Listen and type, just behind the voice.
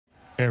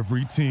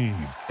Every team,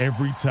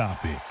 every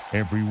topic,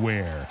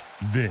 everywhere.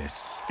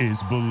 This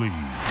is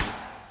Bleav.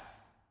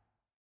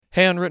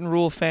 Hey, Unwritten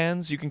Rule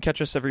fans, you can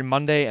catch us every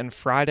Monday and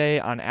Friday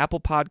on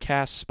Apple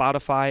Podcasts,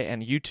 Spotify,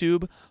 and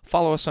YouTube.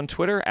 Follow us on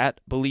Twitter at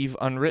Bleav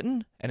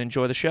Unwritten and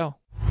enjoy the show.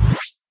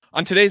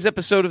 On today's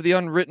episode of the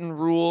Unwritten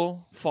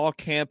Rule, fall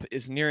camp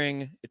is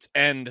nearing its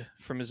end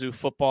for Mizzou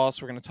football,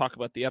 so we're going to talk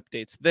about the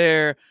updates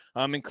there,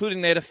 including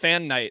they had a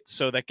fan night,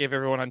 so that gave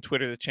everyone on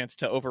Twitter the chance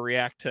to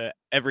overreact to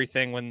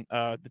everything when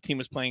the team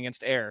was playing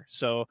against air.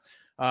 So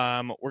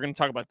we're going to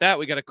talk about that.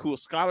 We got a cool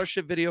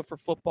scholarship video for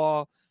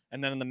football,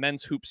 and then on the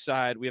men's hoop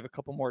side, we have a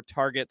couple more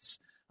targets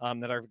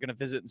that are going to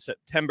visit in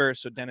September,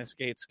 so Dennis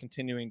Gates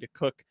continuing to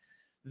cook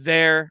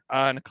there,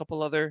 and a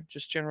couple other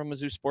just general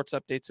Mizzou sports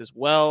updates as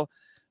well.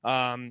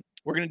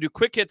 We're going to do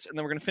quick hits, and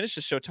then we're going to finish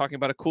the show talking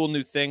about a cool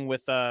new thing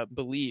with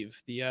Bleav,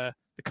 the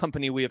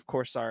company we, of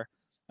course, are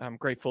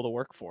grateful to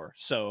work for.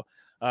 So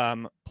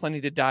plenty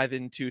to dive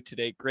into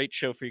today. Great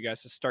show for you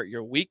guys to start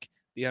your week.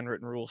 The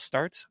Unwritten Rule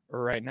starts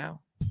right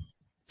now.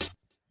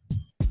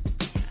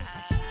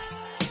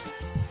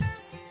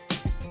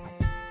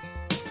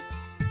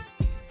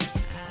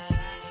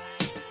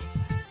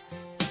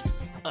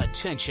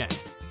 Attention.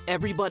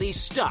 Everybody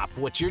stop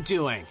what you're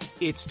doing.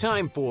 It's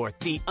time for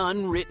The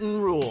Unwritten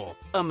Rule,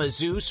 a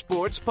Mizzou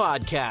sports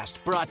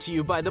podcast brought to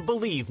you by the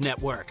Bleav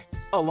Network,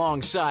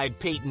 alongside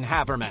Peyton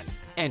Haverman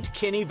and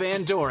Kenny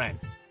Van Doren.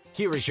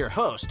 Here is your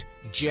host,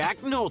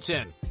 Jack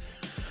Knowlton.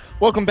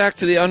 Welcome back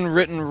to The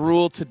Unwritten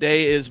Rule.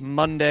 Today is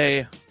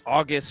Monday,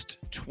 August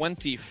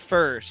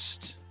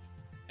 21st.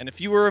 And if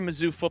you were a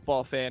Mizzou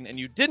football fan and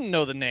you didn't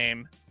know the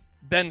name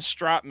Ben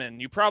Straatmann,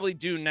 you probably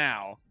do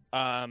now.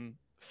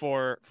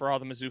 For all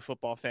the Mizzou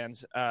football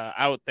fans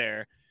out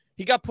there,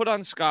 he got put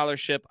on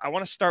scholarship. I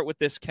want to start with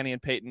this, Kenny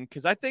and Peyton,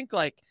 because I think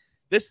like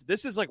this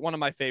is like one of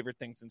my favorite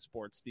things in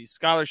sports. These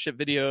scholarship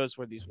videos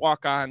where these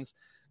walk-ons,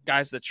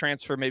 guys that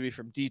transfer maybe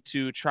from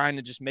D2, trying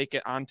to just make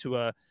it onto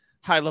a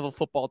high-level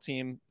football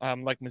team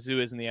like Mizzou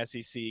is in the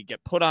SEC,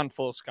 get put on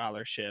full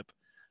scholarship.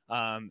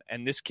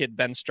 And this kid,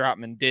 Ben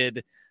Straatmann,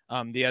 did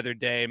the other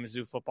day.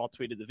 Mizzou football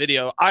tweeted the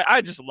video. I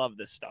just love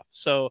this stuff.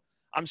 So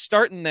I'm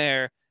starting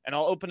there. And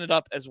I'll open it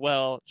up as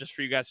well just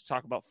for you guys to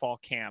talk about fall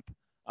camp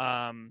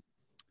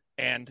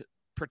and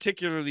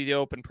particularly the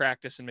open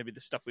practice and maybe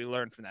the stuff we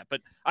learned from that.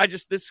 But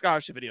this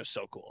scholarship video is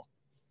so cool.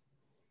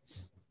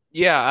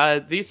 Yeah,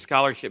 these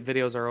scholarship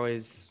videos are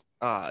always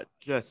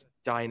just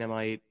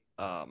dynamite.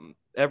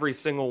 Every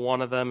single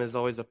one of them is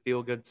always a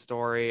feel-good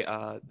story.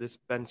 This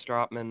Ben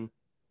Straatmann,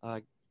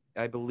 I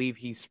Bleav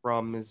he's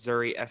from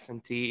Missouri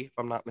S&T, if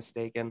I'm not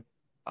mistaken.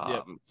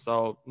 Yep.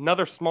 So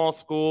another small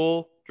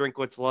school.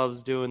 Drinkwitz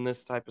loves doing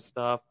this type of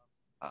stuff.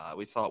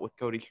 We saw it with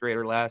Cody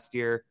Schrader last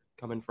year,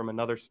 coming from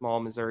another small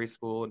Missouri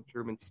school in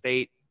Truman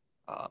State.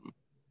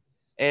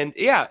 And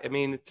yeah, I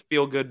mean, it's a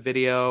feel-good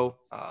video.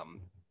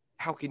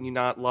 How can you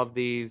not love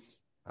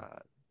these?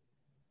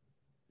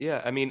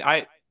 Yeah, I mean,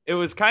 it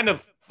was kind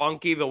of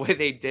funky the way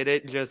they did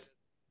it, just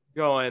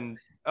going,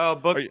 oh,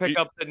 book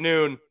pickups at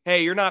noon.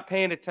 Hey, you're not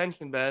paying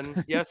attention,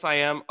 Ben. Yes, I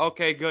am.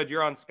 Okay, good.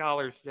 You're on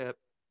scholarship.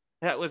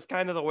 That was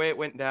kind of the way it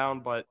went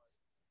down, but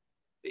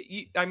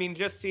I mean,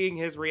 just seeing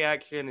his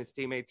reaction, his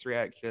teammates'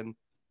 reaction,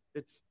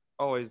 it's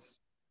always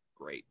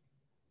great.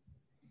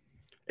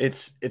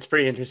 It's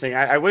pretty interesting.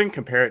 I wouldn't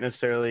compare it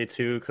necessarily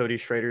to Cody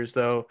Schrader's,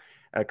 though.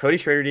 Cody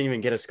Schrader didn't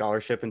even get a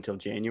scholarship until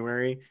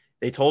January.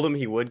 They told him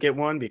he would get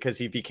one because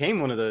he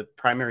became one of the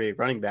primary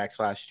running backs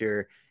last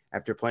year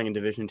after playing in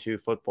Division II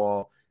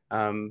football.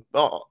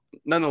 Well,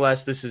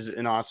 nonetheless, this is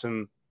an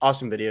awesome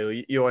video.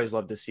 You always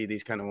love to see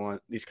these kind of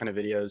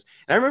videos.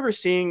 And I remember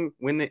seeing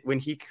when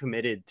he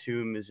committed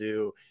to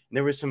Mizzou, and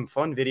there was some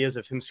fun videos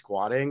of him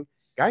squatting.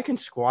 Guy can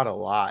squat a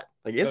lot.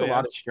 Like, he has a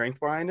lot of strength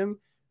behind him.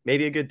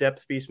 Maybe a good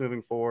depth piece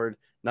moving forward.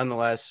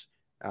 Nonetheless,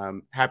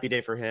 happy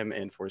day for him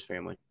and for his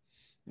family.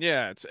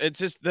 Yeah, it's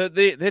just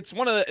it's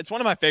one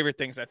of my favorite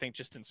things, I think,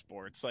 just in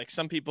sports. Like,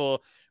 some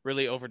people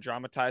really over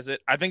dramatize it.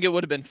 I think it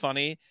would have been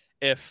funny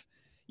if,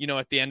 you know,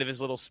 at the end of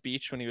his little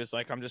speech when he was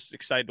like, I'm just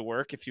excited to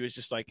work, if he was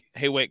just like,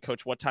 hey, wait,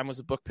 coach, what time was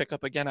the book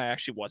pickup again? I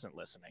actually wasn't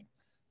listening.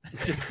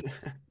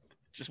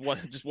 just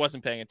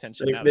wasn't paying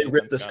attention. They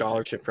ripped the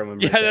scholarship from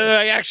him.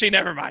 Yeah, actually,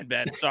 never mind,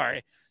 Ben.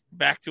 Sorry.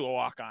 Back to a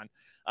walk-on.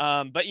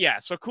 But yeah,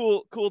 so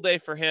cool day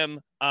for him.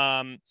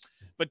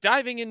 But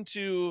diving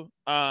into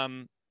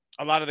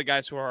a lot of the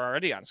guys who are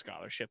already on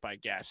scholarship, I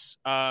guess.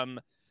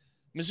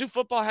 Mizzou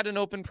football had an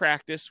open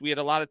practice. We had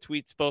a lot of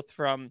tweets both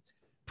from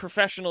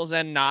professionals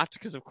and not,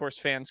 because of course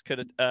fans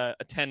could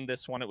attend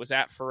this one. It was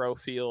at Faurot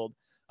Field,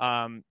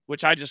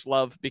 which I just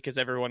love because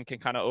everyone can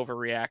kind of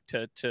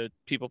overreact to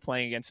people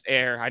playing against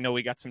air. I know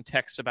we got some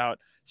texts about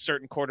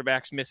certain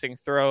quarterbacks missing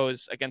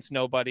throws against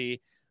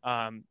nobody,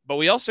 but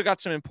we also got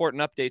some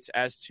important updates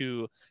as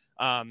to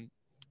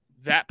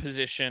that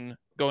position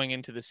going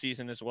into the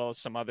season, as well as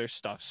some other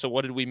stuff. So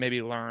what did we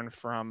maybe learn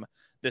from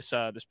this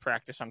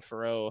practice on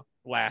Faurot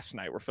last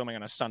night? We're filming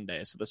on a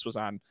Sunday, so this was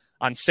on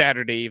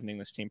Saturday evening,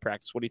 this team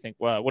practice. What do you think?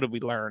 What did we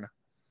learn?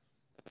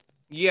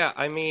 Yeah,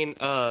 I mean,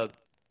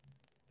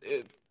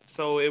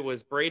 So it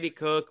was Brady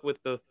Cook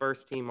with the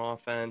first team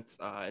offense,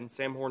 and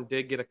Sam Horn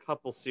did get a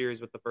couple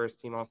series with the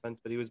first team offense,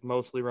 but he was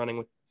mostly running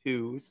with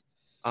twos.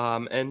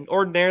 And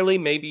ordinarily,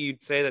 maybe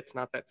you'd say that's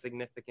not that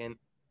significant,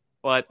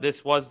 but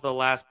this was the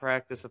last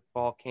practice of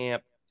fall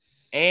camp.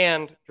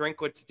 And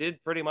Drinkwitz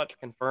did pretty much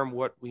confirm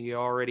what we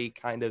already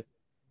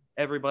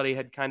everybody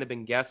had kind of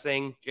been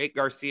guessing. Jake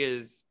Garcia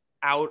is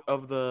out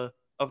of the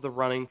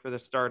running for the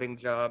starting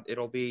job.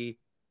 It'll be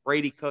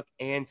Brady Cook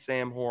and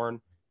Sam Horn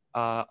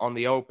on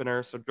the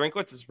opener. So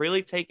Drinkwitz is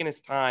really taking his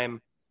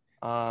time.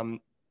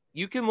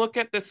 You can look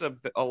at this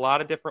a lot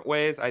of different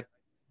ways.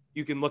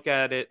 You can look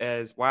at it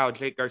as, wow,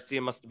 Jake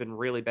Garcia must have been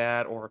really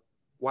bad, or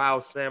wow,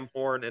 Sam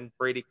Horn and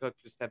Brady Cook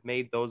just have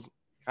made those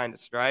kind of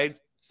strides.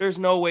 There's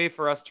no way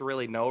for us to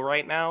really know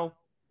right now.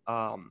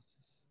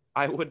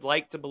 I would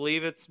like to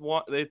believe it's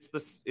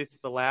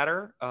the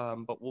latter,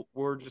 but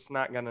we're just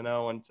not going to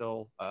know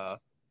until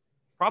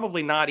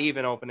probably not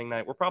even opening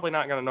night. We're probably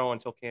not going to know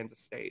until Kansas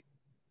State.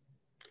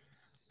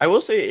 I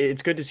will say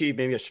it's good to see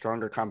maybe a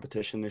stronger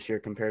competition this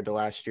year compared to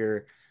last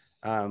year.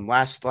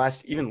 Last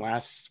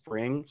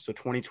spring, so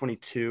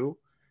 2022,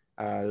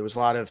 there was a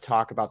lot of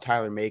talk about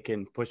Tyler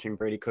Macon pushing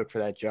Brady Cook for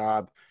that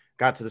job.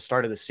 Got to the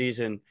start of the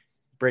season,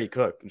 it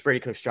was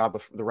Brady Cook's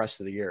job the rest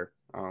of the year.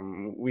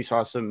 We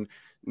saw some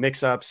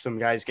mix-ups, some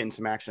guys getting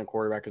some action at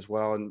quarterback as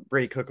well. And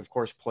Brady Cook, of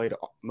course, played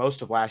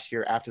most of last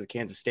year after the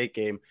Kansas State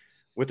game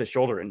with a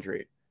shoulder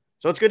injury.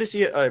 So it's good to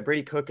see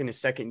Brady Cook in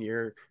his second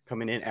year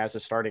coming in as a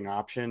starting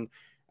option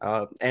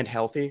and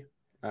healthy.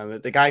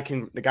 The guy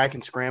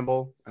can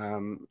scramble.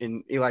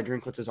 In Eli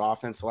Drinkwitz's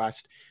offense the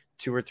last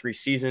 2 or 3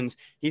 seasons,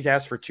 he's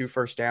asked for 2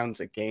 first downs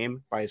a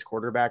game by his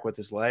quarterback with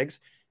his legs.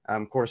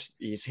 Of course,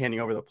 he's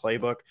handing over the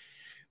playbook.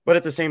 But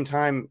at the same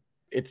time,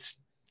 it's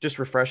just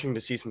refreshing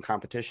to see some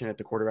competition at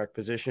the quarterback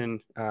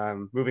position.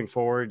 Moving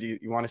forward, you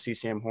want to see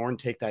Sam Horn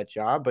take that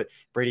job, but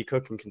Brady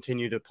Cook can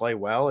continue to play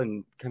well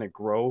and kind of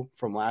grow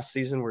from last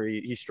season where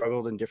he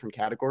struggled in different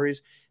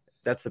categories.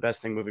 That's the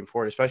best thing moving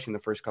forward, especially in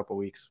the first couple of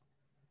weeks.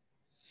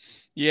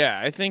 Yeah,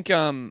 I think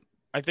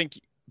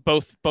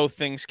both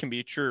things can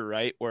be true,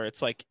 right? Where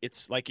it's like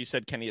you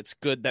said, Kenny, it's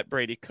good that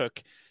Brady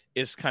Cook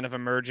is kind of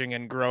emerging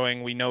and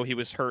growing. We know he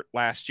was hurt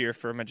last year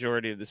for a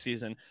majority of the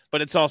season, but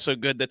it's also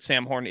good that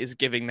Sam Horn is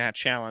giving that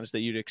challenge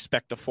that you'd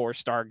expect a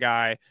 4-star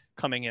guy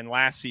coming in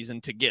last season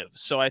to give.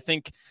 So I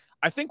think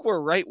we're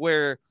right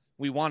where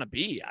we want to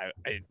be.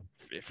 I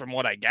from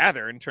what I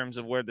gather in terms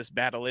of where this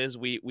battle is,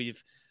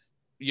 we've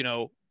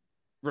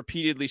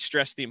repeatedly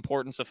stressed the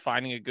importance of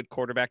finding a good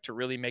quarterback to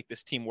really make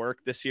this team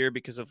work this year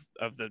because of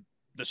the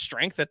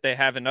strength that they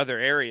have in other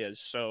areas.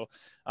 So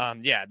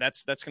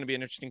that's going to be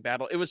an interesting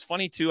battle. It was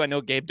funny too. I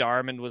know Gabe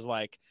Darmond was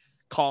like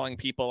calling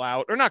people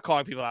out, or not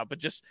calling people out, but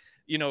just,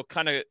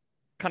 kind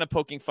of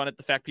poking fun at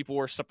the fact people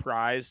were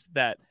surprised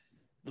that,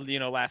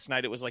 last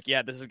night it was like,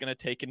 yeah, this is going to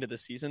take into the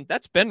season.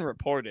 That's been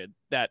reported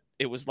that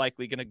it was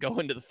likely going to go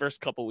into the first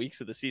couple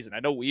weeks of the season. I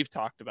know we've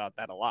talked about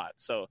that a lot.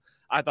 So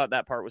I thought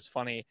that part was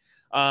funny.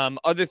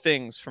 Other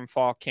things from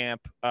fall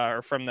camp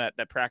or from that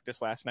practice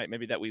last night,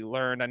 maybe that we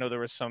learned. I know there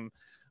was some,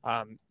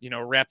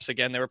 reps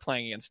again. They were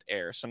playing against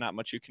air, so not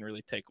much you can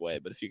really take away.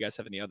 But if you guys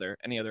have any other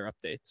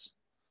updates,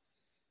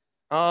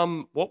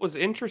 what was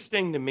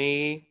interesting to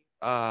me,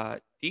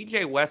 DJ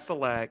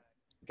Wesolak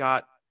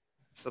got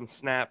some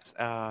snaps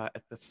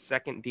at the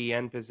second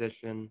DN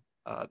position,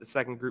 the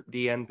second group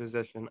DN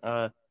position.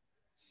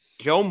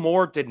 Joe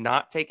Moore did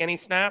not take any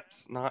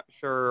snaps. Not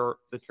sure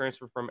the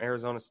transfer from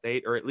Arizona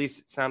State, or at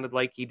least it sounded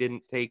like he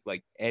didn't take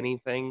like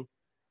anything.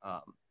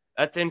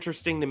 That's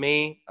interesting to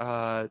me.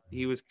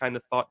 He was kind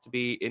of thought to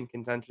be in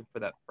contention for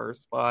that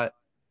first spot.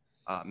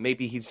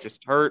 Maybe he's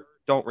just hurt.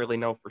 Don't really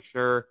know for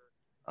sure.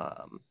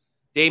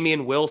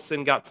 Damian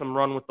Wilson got some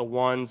run with the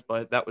ones,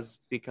 but that was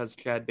because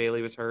Chad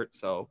Bailey was hurt.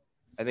 So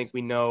I think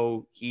we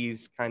know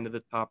he's kind of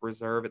the top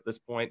reserve at this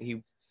point.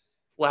 He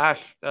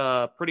flashed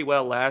pretty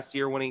well last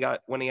year when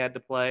he had to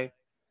play.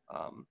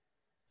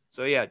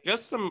 So yeah,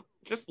 just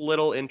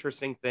little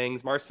interesting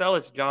things.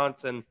 Marcellus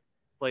Johnson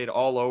played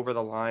all over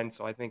the line,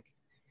 so I think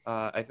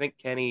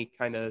Kenny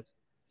kind of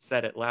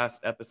said it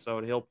last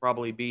episode. He'll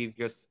probably be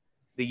just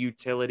the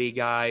utility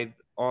guy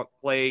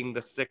playing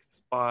the 6th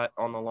spot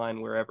on the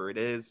line wherever it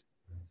is.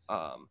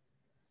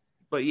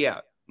 But yeah,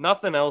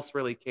 nothing else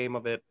really came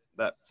of it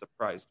that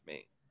surprised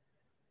me.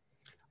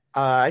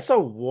 I saw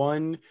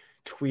one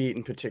tweet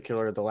in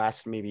particular the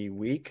last maybe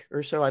week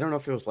or so. I don't know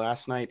if it was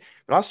last night,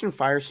 but Austin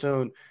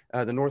Firestone,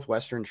 the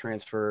Northwestern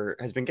transfer,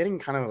 has been getting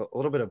kind of a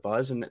little bit of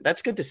buzz, and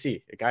that's good to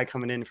see. A guy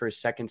coming in for his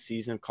second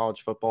season of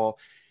college football,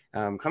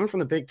 coming from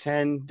the Big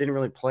Ten, didn't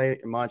really play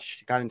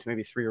much, got into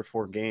maybe 3 or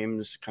 4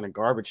 games, kind of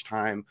garbage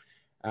time,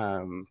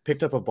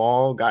 picked up a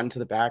ball, got into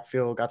the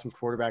backfield, got some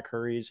quarterback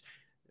hurries.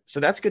 So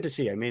that's good to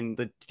see. I mean,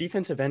 the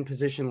defensive end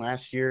position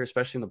last year,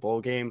 especially in the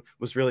bowl game,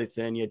 was really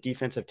thin. You had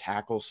defensive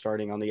tackles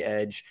starting on the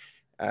edge.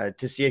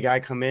 To see a guy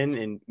come in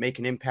and make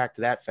an impact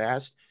that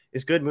fast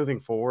is good moving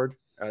forward.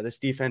 This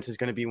defense is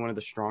going to be one of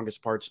the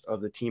strongest parts of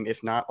the team,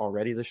 if not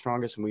already the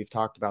strongest. And we've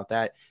talked about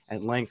that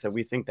at length, that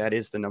we think that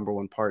is the number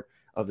one part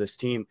of this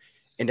team.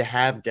 and to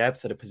have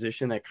depth at a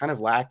position that kind of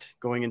lacked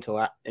going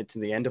into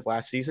the end of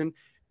last season,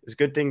 it was a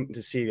good thing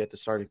to see at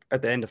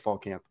the end of fall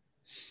camp.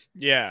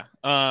 Yeah.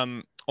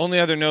 Only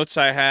other notes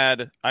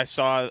I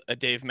saw a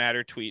Dave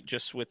Matter tweet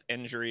just with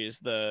injuries.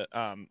 The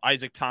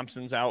Isaac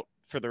Thompson's out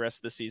for the rest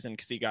of the season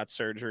because he got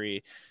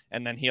surgery.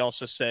 And then he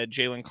also said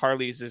Jalen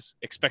Carley's is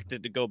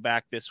expected to go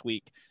back this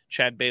week.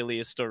 Chad Bailey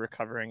is still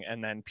recovering.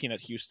 And then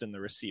Peanut Houston,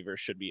 the receiver,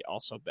 should be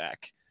also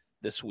back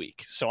this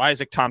week. So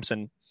Isaac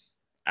Thompson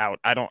out.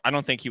 I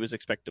don't think he was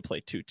expected to play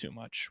too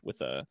much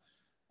with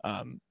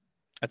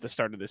at the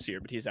start of this year,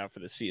 but he's out for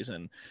the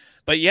season.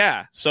 But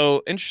yeah,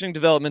 so interesting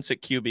developments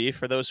at QB.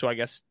 For those who I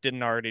guess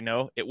didn't already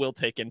know, it will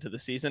take into the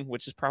season,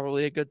 which is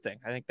probably a good thing.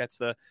 I think that's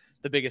the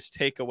biggest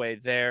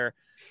takeaway there.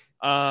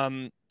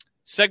 Segueing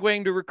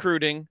to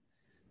recruiting,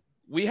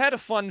 we had a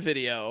fun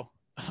video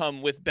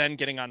with Ben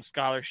getting on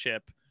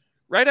scholarship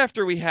right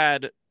after we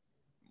had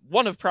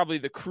one of probably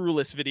the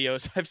cruelest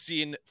videos I've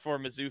seen for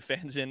Mizzou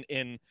fans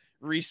in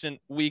recent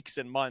weeks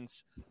and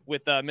months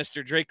with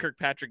Mr. Dre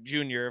Kirkpatrick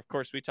Jr. Of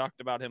course, we talked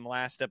about him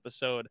last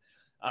episode.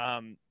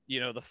 The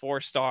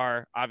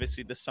 4-star,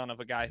 obviously the son of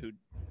a guy who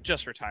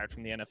just retired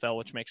from the NFL,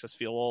 which makes us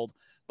feel old.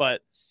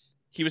 But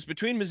he was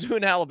between Mizzou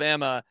and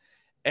Alabama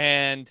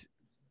and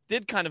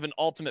did kind of an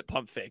ultimate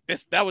pump fake.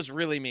 That was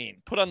really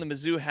mean. Put on the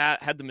Mizzou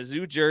hat, had the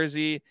Mizzou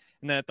jersey,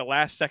 and then at the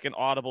last second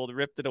audible,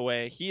 ripped it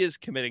away. He is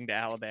committing to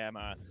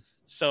Alabama.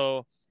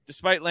 So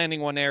despite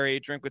landing one area,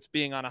 Drinkwitz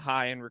being on a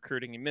high in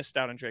recruiting, he missed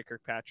out on Dre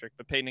Kirkpatrick.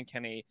 But Peyton and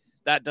Kenny,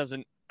 that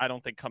doesn't, I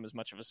don't think, come as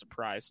much of a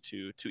surprise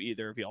to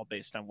either of y'all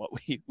based on what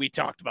we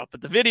talked about. But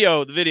the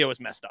video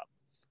was messed up.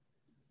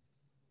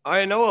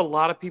 I know a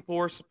lot of people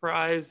were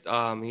surprised.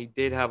 He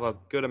did have a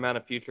good amount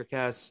of future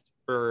casts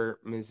for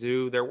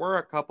Mizzou. There were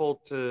a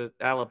couple to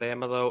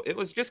Alabama, though. It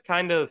was just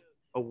kind of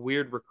a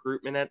weird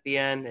recruitment at the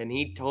end, and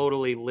he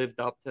totally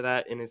lived up to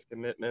that in his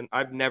commitment.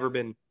 I've never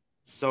been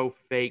so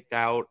faked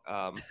out.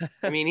 I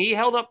mean, he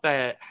held up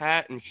the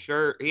hat and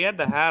shirt. He had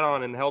the hat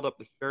on and held up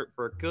the shirt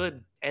for a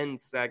good 10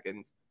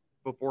 seconds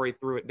before he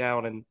threw it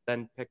down and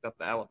then picked up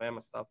the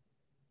Alabama stuff.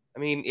 I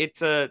mean,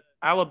 it's a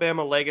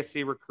Alabama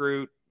legacy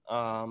recruit.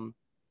 And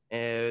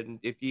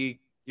if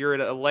you're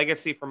a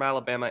legacy from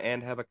Alabama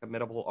and have a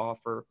committable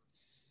offer,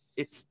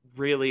 it's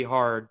really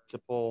hard to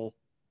pull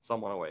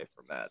someone away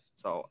from that.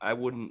 So I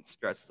wouldn't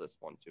stress this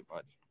one too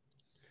much.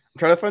 I'm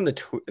trying to find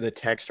the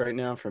text right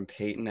now from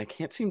Peyton. I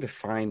can't seem to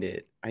find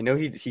it. I know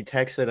he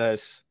texted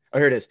us. Oh,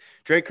 here it is.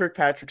 Dre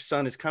Kirkpatrick's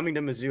son is coming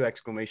to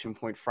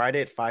Mizzou!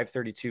 Friday at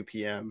 5:32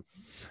 p.m.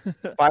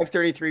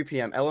 5:33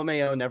 p.m.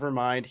 LMAO, never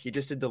mind. He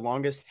just did the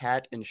longest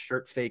hat and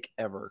shirt fake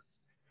ever.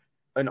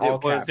 In all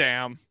caps.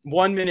 Damn.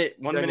 1 minute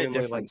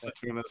difference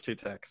between those two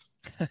texts.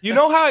 You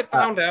know how I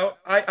found out?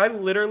 I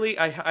literally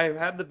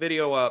had the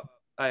video up.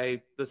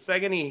 The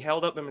second he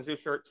held up the Mizzou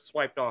shirt,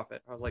 swiped off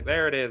it. I was like,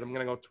 there it is. I'm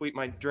going to go tweet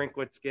my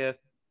Drinkwitz gif.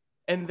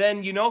 And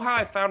then you know how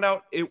I found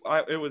out it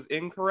was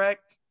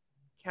incorrect?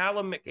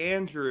 Callum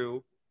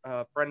McAndrew,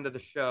 friend of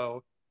the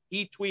show,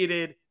 he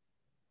tweeted,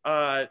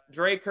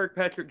 Dre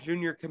Kirkpatrick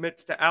Jr.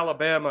 commits to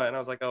Alabama. And I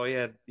was like, oh,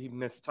 yeah, he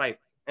mistyped.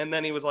 And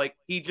then he was like,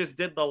 he just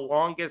did the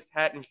longest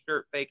hat and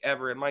shirt fake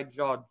ever. And my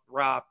jaw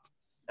dropped.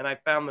 And I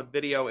found the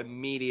video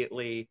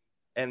immediately.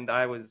 And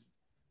I was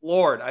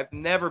floored. I've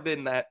never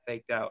been that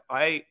faked out.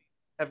 I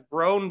have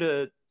grown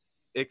to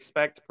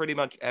expect pretty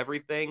much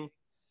everything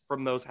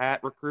from those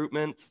hat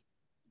recruitments.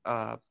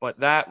 But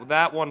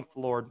that one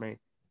floored me.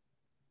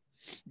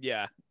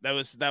 Yeah, that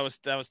was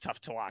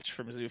tough to watch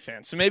for Mizzou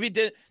fans. So maybe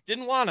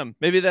didn't want him.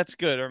 Maybe that's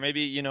good. Or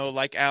maybe,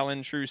 like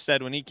Alan True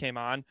said when he came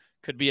on,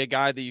 could be a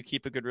guy that you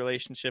keep a good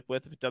relationship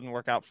with. If it doesn't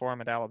work out for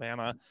him at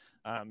Alabama,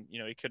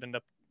 he could end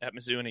up at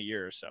Mizzou in a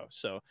year or so.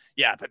 So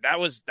yeah, but that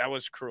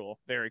was cruel,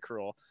 very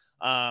cruel.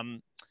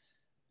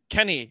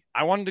 Kenny,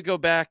 I wanted to go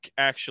back,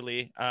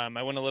 actually.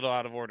 I went a little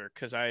out of order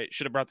because I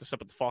should have brought this up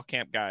with the fall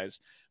camp guys.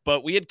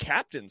 But we had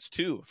captains,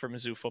 too, for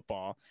Mizzou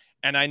football.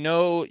 And I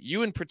know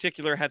you in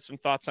particular had some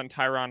thoughts on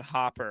Tyron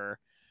Hopper.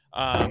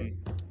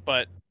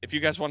 But if you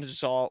guys wanted to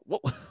just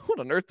what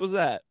on earth was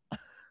that?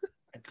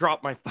 I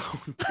dropped my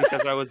phone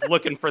because I was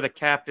looking for the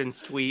captain's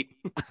tweet.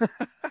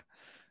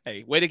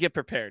 Hey, way to get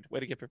prepared.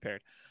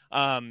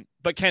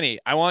 But Kenny,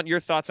 I want your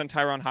thoughts on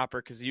Tyron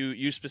Hopper because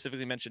you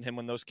specifically mentioned him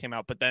when those came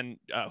out. But then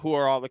who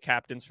are all the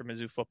captains for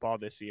Mizzou football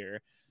this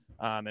year?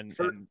 And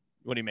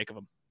what do you make of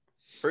them?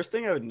 First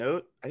thing I would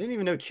note, I didn't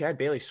even know Chad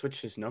Bailey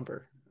switched his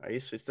number. It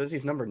says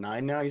he's number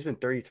 9 now. He's been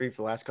 33 for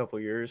the last couple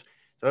of years.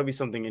 So that'll be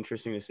something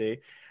interesting to see.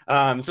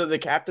 So the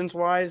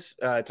captains-wise,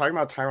 talking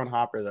about Tyron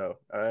Hopper, though,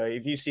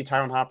 if you see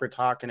Tyron Hopper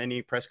talk in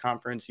any press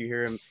conference, you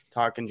hear him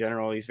talk in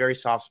general, he's very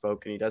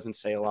soft-spoken. He doesn't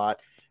say a lot.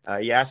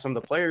 You ask some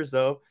of the players,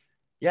 though,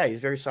 yeah,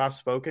 he's very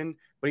soft-spoken,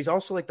 but he's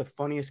also like the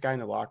funniest guy in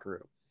the locker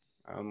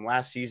room.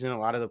 Last season, a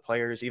lot of the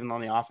players, even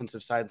on the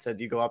offensive side, said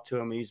you go up to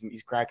him, he's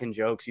cracking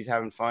jokes, he's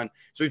having fun.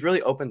 So he's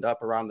really opened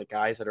up around the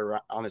guys that are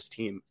on his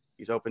team.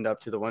 He's opened up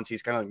to the ones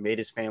he's kind of like made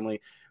his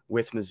family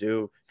with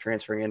Mizzou,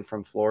 transferring in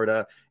from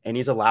Florida, and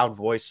he's a loud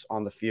voice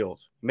on the field.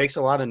 He makes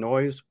a lot of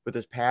noise with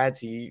his pads.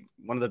 He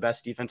one of the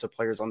best defensive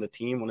players on the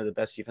team, one of the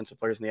best defensive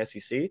players in the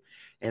SEC,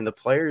 and the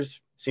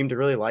players seem to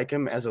really like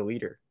him as a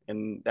leader.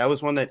 And that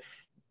was one that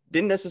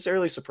didn't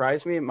necessarily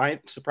surprise me. It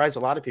might surprise a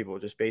lot of people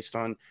just based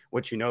on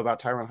what you know about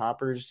Tyron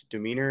Hopper's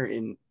demeanor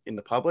in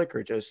the public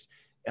or just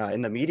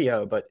in the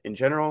media. But in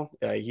general,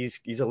 he's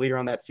a leader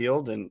on that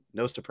field, and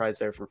no surprise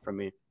there from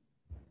me.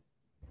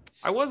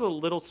 I was a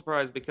little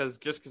surprised because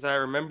I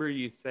remember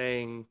you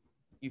saying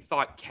you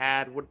thought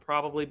CAD would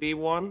probably be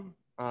one,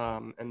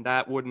 and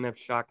that wouldn't have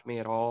shocked me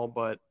at all.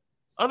 But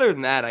other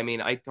than that, I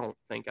mean, I don't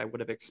think I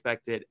would have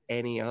expected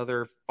any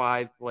other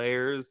 5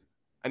 players.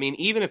 I mean,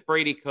 even if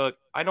Brady Cook,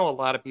 I know a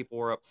lot of people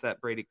were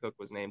upset Brady Cook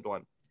was named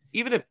one.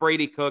 Even if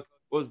Brady Cook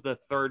was the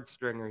 3rd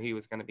stringer, he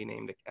was going to be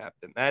named a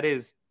captain. That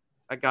is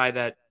a guy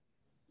that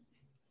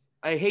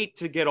I hate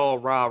to get all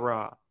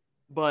rah-rah,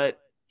 but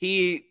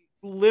he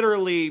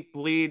literally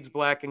bleeds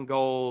black and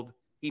gold.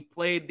 He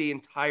played the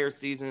entire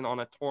season on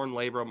a torn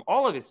labrum.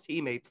 All of his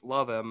teammates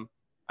love him.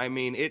 I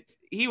mean,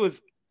 he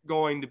was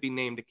going to be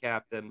named a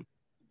captain,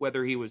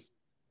 whether he was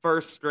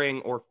 1st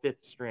string or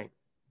 5th string.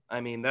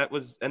 I mean, that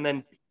was, and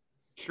then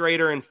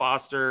Schrader and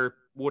Foster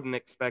wouldn't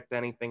expect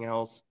anything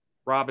else.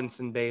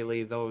 Robinson,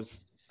 Bailey, those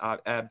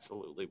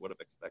absolutely would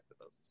have expected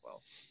those as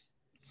well.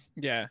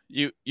 Yeah,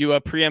 you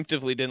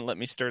preemptively didn't let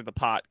me stir the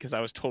pot because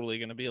I was totally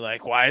going to be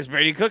like, why is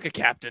Brady Cook a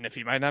captain if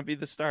he might not be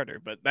the starter?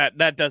 But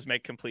that does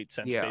make complete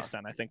sense based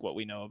on, I think, what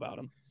we know about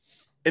him.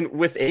 And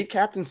with 8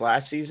 captains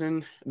last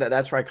season,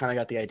 that's where I kind of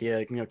got the idea.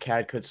 Like,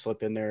 CAD could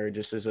slip in there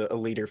just as a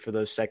leader for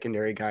those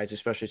secondary guys,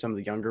 especially some of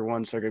the younger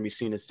ones. They're going to be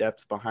seen as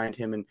depth behind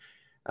him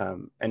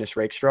and Ennis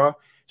Rakestraw.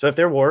 So if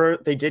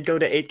they did go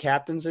to 8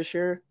 captains this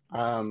year,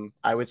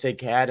 I would say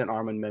CAD and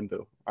Armand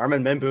Membu.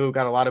 Armand Membu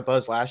got a lot of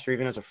buzz last year,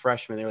 even as a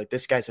freshman. They're like,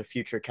 this guy's a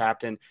future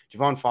captain.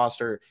 Javon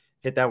Foster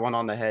hit that one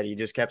on the head. He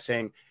just kept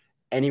saying,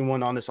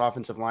 anyone on this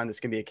offensive line that's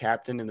going to be a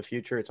captain in the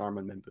future, it's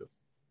Armand Membu.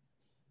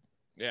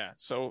 Yeah,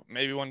 so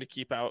maybe one to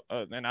keep out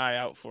an eye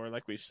out for,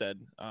 like we've said,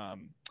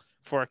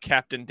 for a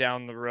captain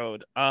down the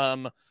road.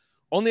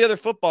 Only other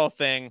football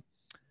thing.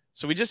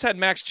 So we just had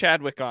Max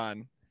Chadwick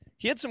on.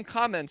 He had some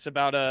comments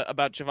about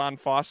Javon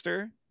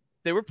Foster.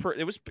 It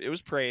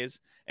was praise,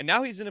 and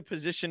now he's in a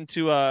position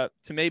to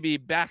maybe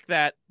back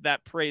that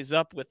praise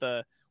up with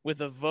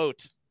a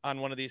vote on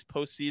one of these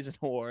postseason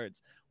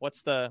awards.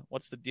 What's the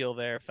deal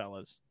there,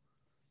 fellas?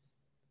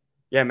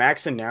 Yeah,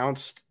 Max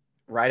announced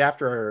right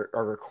after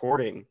our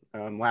recording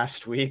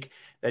last week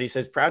that he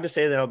says, proud to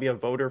say that I'll be a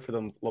voter for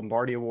the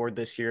Lombardi Award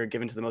this year,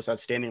 given to the most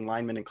outstanding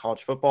lineman in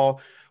college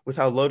football. With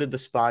how loaded the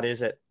spot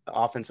is at the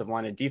offensive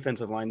line and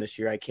defensive line this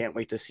year, I can't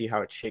wait to see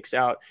how it shakes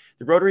out.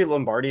 The Rotary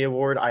Lombardi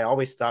Award, I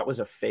always thought was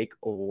a fake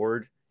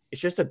award.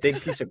 It's just a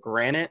big piece of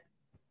granite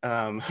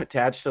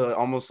attached to,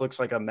 almost looks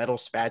like a metal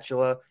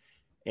spatula.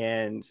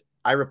 And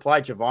I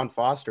replied, Javon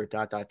Foster, ...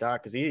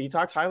 because he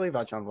talks highly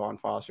about Javon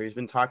Foster. He's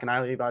been talking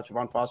highly about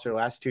Javon Foster the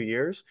last 2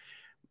 years.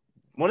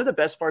 One of the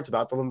best parts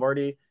about the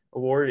Lombardi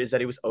Award is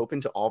that it was open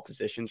to all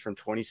positions from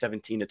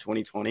 2017 to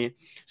 2020.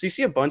 So you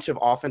see a bunch of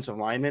offensive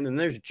linemen, and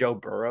there's Joe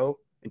Burrow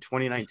in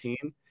 2019.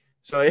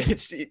 So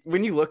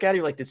when you look at it,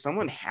 you're like, did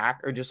someone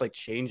hack or just like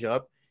change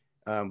up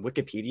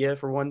Wikipedia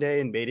for one day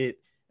and made it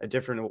a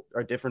different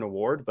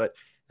award? But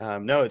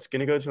no, it's going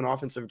to go to an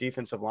offensive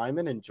defensive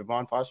lineman, and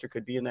Javon Foster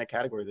could be in that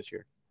category this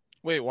year.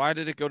 Wait, why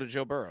did it go to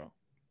Joe Burrow?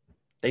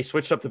 They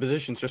switched up the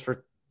positions just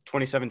for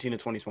 2017 to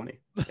 2020.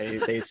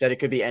 They said it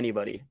could be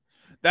anybody.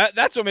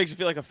 That's what makes it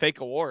feel like a fake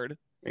award.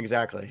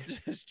 Exactly.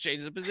 Just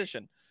change the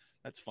position.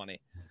 That's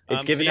funny.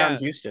 It's given out in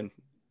Houston.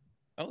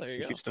 Oh, there you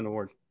go. Houston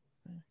Award.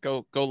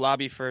 Go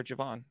lobby for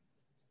Javon.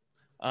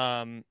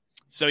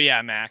 So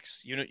yeah,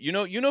 Max, you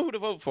know who to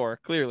vote for,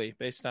 clearly,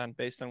 based on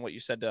what you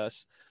said to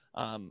us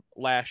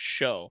last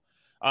show.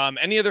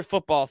 Any other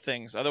football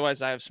things?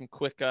 Otherwise, I have some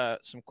quick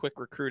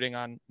recruiting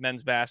on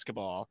men's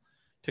basketball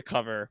to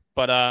cover.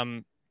 But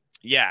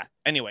yeah,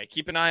 anyway,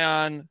 keep an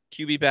eye on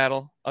QB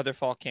battle, other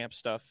fall camp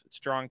stuff. It's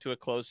drawing to a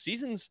close.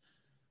 Season's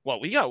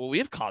we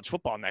have college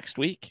football next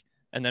week,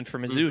 and then for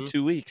Mizzou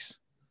 2 weeks.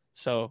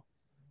 So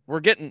we're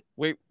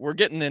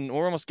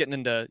almost getting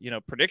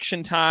into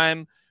prediction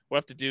time. We'll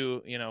have to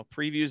do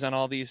previews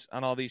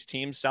on all these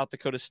teams. South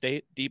Dakota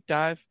State deep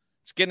dive.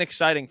 It's getting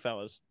exciting,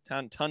 fellas.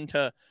 Ton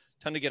to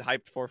get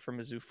hyped for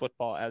Mizzou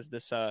football as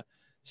this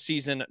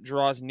season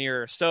draws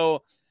nearer.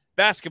 So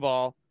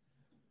basketball.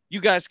 You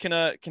guys can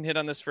hit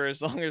on this for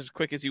as long as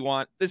quick as you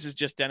want. This is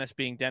just Dennis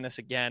being Dennis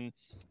again.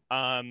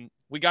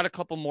 We got a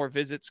couple more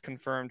visits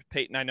confirmed.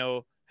 Peyton, I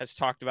know, has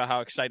talked about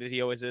how excited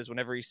he always is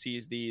whenever he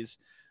sees these.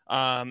 We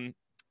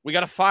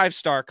got a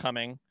 5-star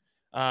coming.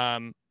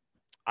 I'm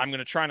going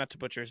to try not to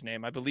butcher his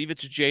name. I Bleav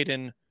it's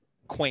Jayden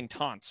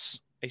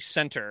Quaintance, a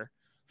center,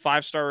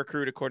 5-star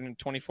recruit according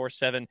to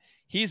 24/7.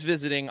 He's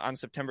visiting on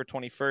September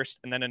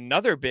 21st. And then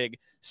another big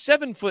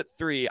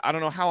 7'3". I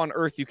don't know how on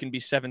earth you can be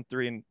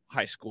 7'3" in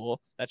high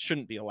school. That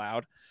shouldn't be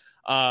allowed.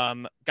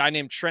 Guy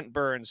named Trent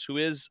Burns, who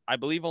is, I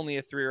believe, only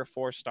a 3 or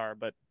 4 star,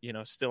 but,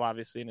 still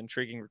obviously an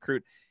intriguing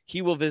recruit.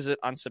 He will visit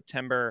on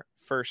September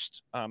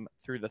 1st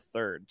through the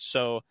 3rd.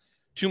 So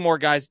 2 more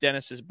guys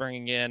Dennis is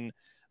bringing in.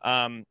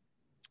 I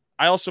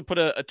also put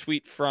a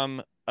tweet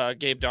from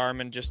Gabe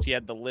Darman. Just he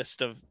had the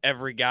list of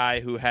every guy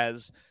who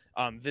has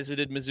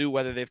visited Mizzou,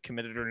 whether they've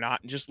committed or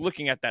not. And just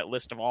looking at that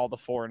list of all the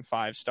 4 and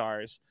 5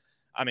 stars,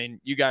 I mean,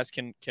 you guys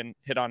can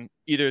hit on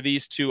either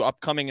these 2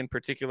 upcoming in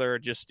particular, or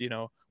just,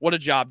 what a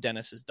job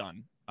Dennis has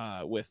done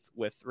with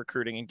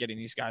recruiting and getting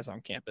these guys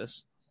on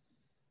campus.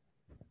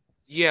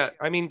 Yeah,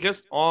 I mean,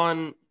 just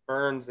on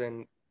Burns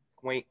and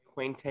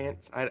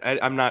Quaintance,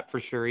 I'm not for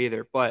sure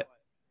either. But,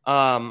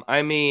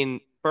 I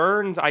mean,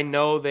 Burns, I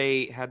know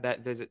they had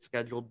that visit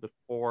scheduled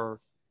before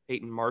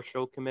Peyton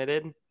Marshall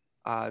committed.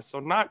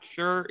 So not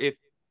sure if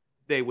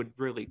they would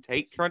really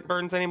take Trent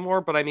Burns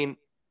anymore. But, I mean,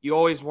 you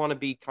always want to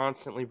be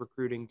constantly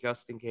recruiting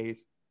just in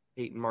case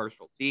Peyton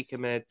Marshall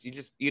decommits.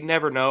 You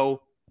never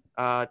know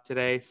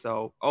today,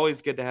 so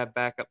always good to have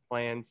backup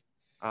plans.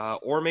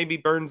 Or maybe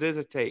Burns is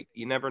a take.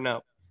 You never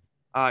know.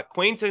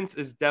 Quaintance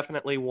is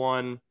definitely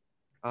one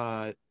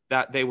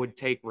that they would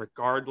take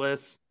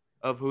regardless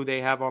of who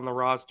they have on the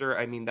roster.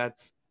 I mean,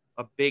 that's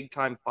a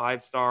big-time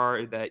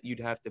 5-star that you'd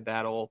have to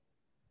battle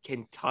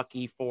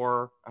Kentucky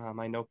for.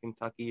 I know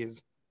Kentucky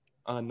is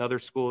another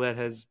school that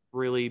has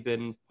really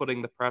been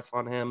putting the press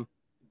on him.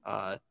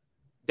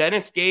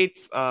 Dennis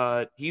Gates,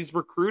 he's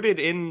recruited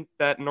in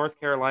that North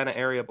Carolina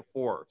area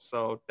before,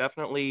 so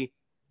definitely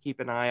keep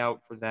an eye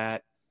out for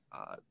that.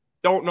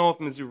 Don't know if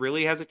Mizzou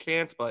really has a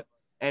chance, but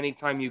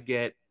anytime you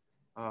get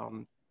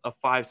a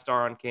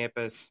 5-star on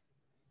campus,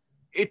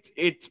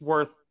 it's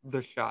worth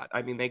the shot.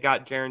 I mean, they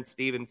got Jaron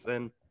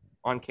Stevenson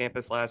on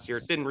campus last year.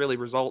 It didn't really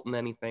result in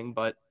anything,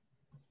 but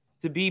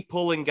to be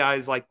pulling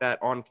guys like that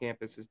on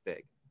campus is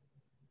big.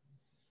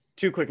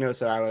 2 quick notes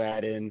that I would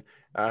add in.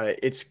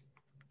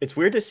 It's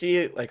weird to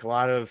see like a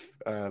lot of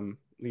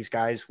these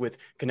guys with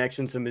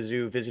connections to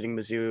Mizzou visiting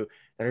Mizzou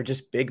that are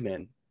just big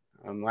men.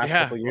 Last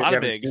couple of years, we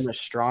haven't seen a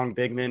strong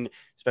big man,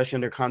 especially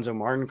under Konzo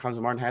Martin.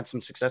 Konzo Martin had some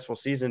successful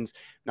seasons,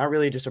 not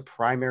really just a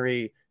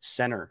primary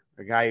center,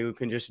 a guy who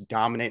can just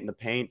dominate in the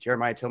paint.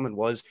 Jeremiah Tillman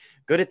was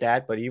good at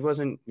that, but he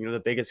wasn't, the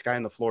biggest guy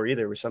on the floor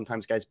either. There were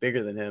sometimes guys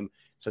bigger than him.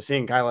 So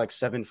seeing a guy like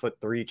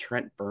 7'3"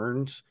 Trent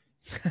Burns,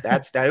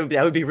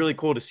 that would be really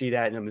cool to see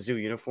that in a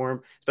Mizzou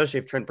uniform,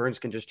 especially if Trent Burns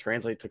can just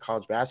translate to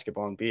college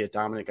basketball and be a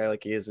dominant guy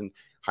like he is in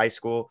high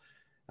school.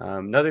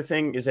 Another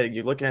thing is that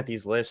you're looking at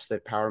these lists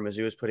that Power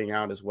Mizzou is putting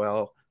out as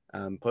well,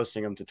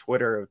 posting them to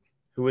Twitter,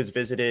 who has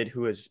visited,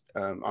 who is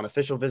on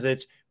official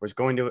visits, or is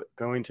going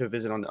to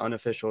visit on the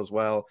unofficial as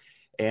well.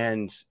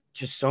 And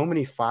just so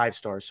many 5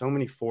 stars, so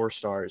many 4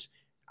 stars.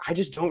 I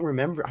just don't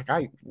remember.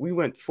 We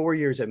went 4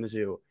 years at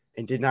Mizzou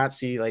and did not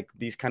see like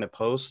these kind of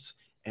posts.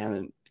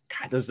 And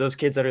God, those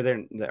kids that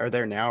are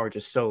there now are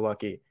just so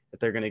lucky that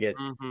they're going to get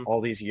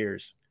all these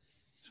years.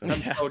 So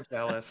I'm so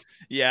jealous.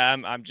 Yeah,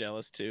 I'm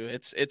jealous too.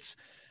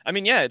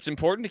 It's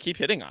important to keep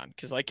hitting on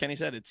because, like Kenny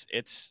said,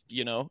 it's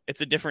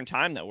a different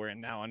time that we're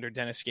in now under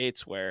Dennis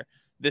Gates, where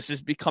this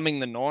is becoming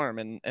the norm,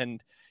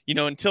 and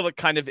until it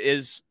kind of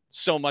is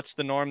so much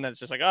the norm that it's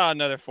just like, oh,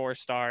 another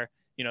 4-star,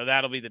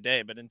 that'll be the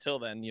day. But until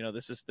then,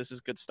 this is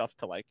good stuff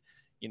to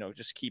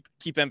just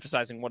keep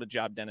emphasizing what a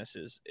job Dennis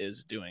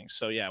is doing.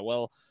 So yeah,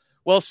 well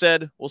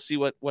said. We'll see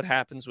what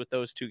happens with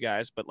those 2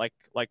 guys, but like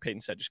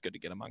Peyton said, just good to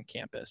get them on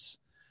campus.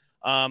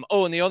 And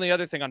the only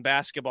other thing on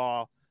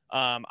basketball,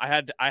 I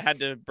had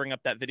to bring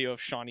up that video of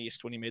Sean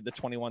East when he made the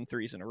 21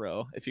 threes in a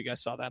row. If you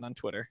guys saw that on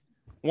Twitter,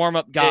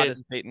 warm-up god,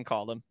 as Peyton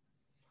called him.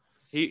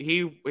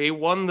 He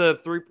won the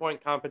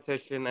 3-point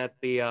competition at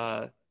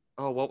the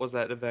what was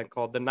that event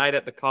called? The Night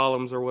at the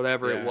Columns or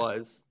whatever it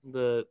was,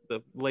 the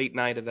late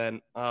night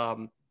event.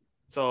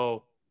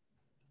 So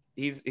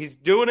he's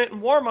doing it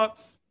in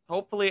warm-ups.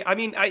 Hopefully, I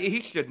mean, he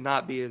should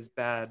not be as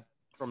bad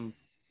from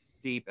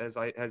deep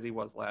as he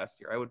was last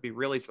year. I would be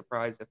really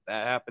surprised if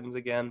that happens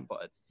again,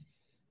 but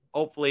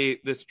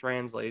hopefully this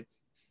translates.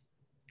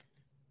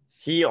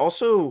 He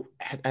also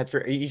had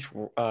for each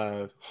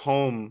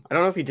home, I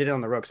don't know if he did it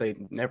on the road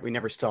because we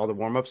never saw the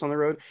warm-ups on the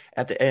road.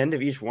 At the end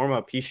of each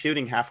warm-up, he's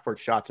shooting half-court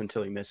shots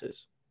until he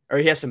misses. Or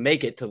he has to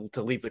make it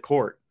to leave the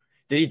court.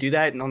 Did he do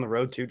that on the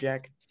road too,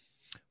 Jack?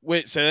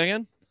 Wait, say that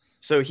again?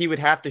 So he would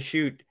have to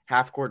shoot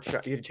half-court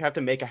shot. You'd have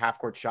to make a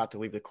half-court shot to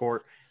leave the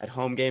court at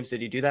home games.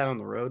 Did he do that on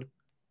the road?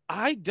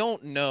 I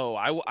don't know.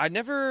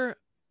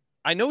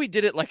 I know he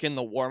did it like in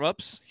the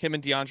warm-ups. Him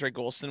and DeAndre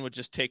Golston would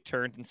just take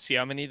turns and see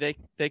how many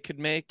they could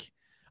make.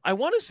 I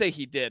want to say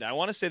he did. I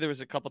want to say there was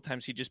a couple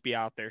times he'd just be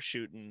out there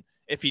shooting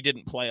if he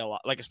didn't play a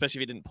lot, like especially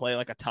if he didn't play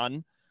like a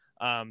ton.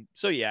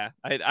 So yeah,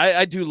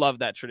 I do love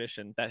that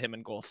tradition that him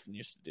and Golston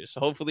used to do.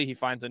 So hopefully he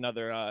finds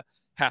another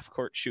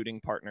half-court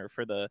shooting partner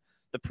for the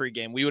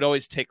pregame. We would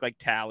always take like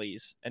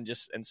tallies and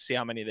see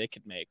how many they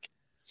could make.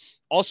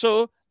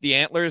 Also, the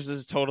Antlers, this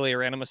is totally a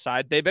random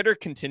aside, they better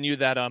continue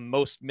that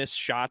most missed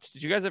shots.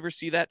 Did you guys ever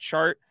see that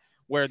chart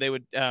where they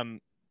would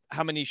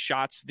how many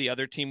shots the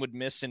other team would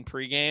miss in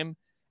pregame?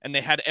 And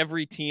they had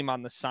every team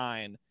on the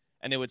sign,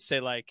 and it would say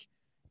like,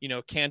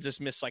 Kansas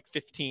missed like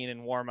 15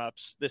 in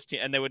warmups. This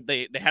team, and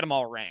they had them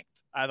all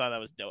ranked. I thought that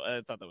was dope.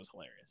 I thought that was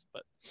hilarious.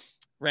 But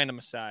random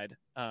aside,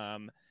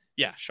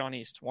 Sean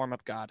East,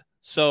 warm-up god.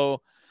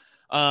 So,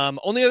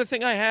 only other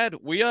thing I had,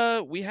 we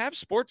have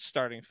sports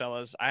starting,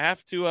 fellas. I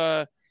have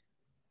to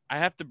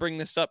bring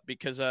this up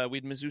because we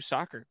had Mizzou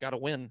soccer got a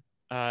win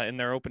in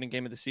their opening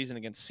game of the season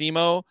against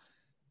SEMO.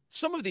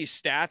 Some of these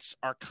stats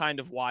are kind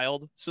of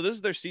wild. So this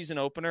is their season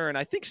opener, and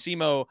I think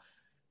SEMO,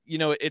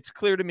 it's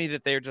clear to me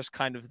that they're just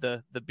kind of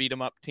the beat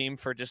 'em up team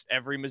for just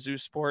every Mizzou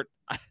sport.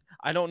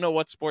 I don't know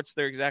what sports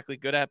they're exactly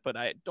good at, but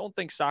I don't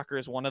think soccer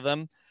is one of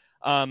them.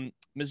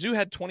 Mizzou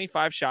had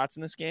 25 shots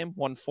in this game,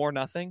 won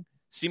 4-0.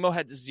 SEMO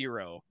had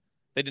 0.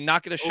 They did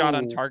not get a shot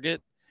on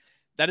target.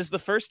 That is the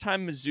first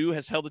time Mizzou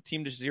has held a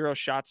team to 0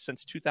 shots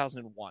since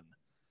 2001.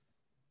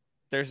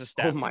 There's a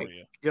stat for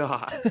you.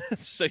 God.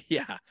 So,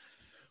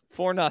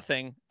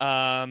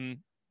 4-0.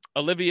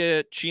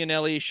 Olivia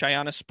Cianelli,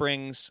 Cheyenne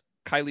Springs,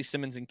 Kylie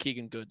Simmons, and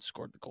Keegan Good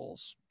scored the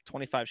goals.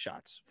 25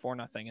 shots,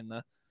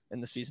 4-0 in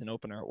the season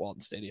opener at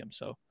Walton Stadium.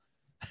 So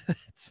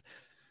it's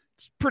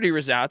pretty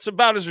resounding. It's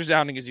about as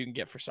resounding as you can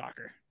get for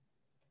soccer.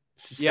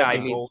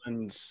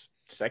 Golden's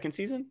second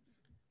season.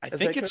 I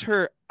think it's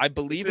her. I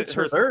believe it's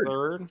her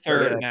third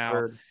now.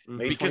 Third.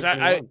 Because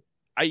I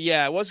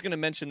was going to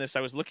mention this.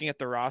 I was looking at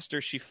the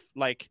roster.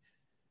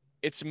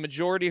 It's a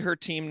majority her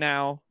team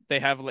now. They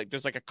have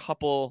there's a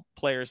couple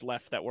players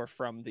left that were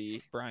from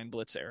the Brian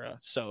Blitz era.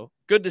 So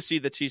good to see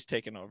that she's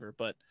taken over.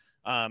 But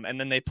and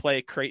then they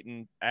play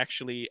Creighton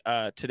actually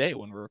today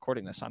when we're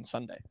recording this on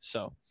Sunday.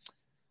 So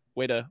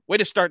way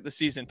to start the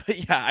season.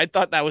 But I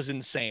thought that was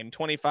insane.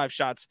 25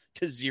 shots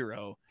to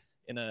 0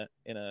 in a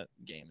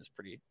game is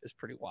pretty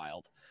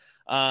wild.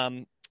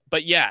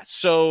 But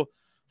so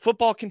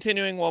football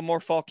continuing while more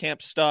fall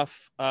camp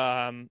stuff.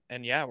 And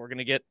we're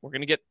gonna get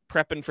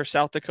prepping for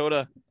South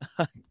Dakota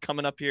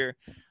coming up here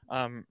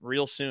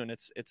real soon.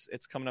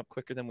 It's coming up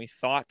quicker than we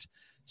thought.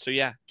 So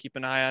keep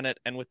an eye on it.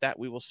 And with that,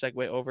 we will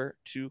segue over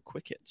to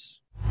quick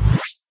hits.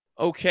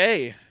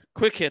 Okay,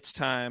 quick hits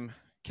time.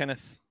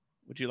 Kenneth,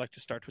 would you like to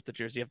start with the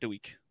jersey of the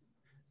week?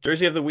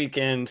 Jersey of the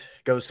weekend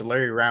goes to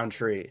Larry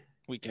Rountree.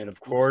 And of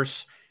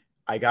course,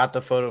 I got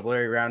the photo of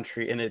Larry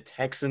Rountree in a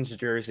Texans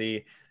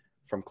jersey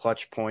from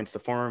Clutch Points. The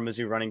former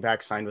Mizzou running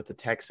back signed with the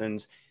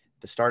Texans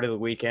at the start of the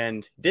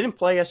weekend. Didn't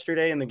play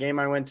yesterday in the game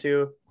I went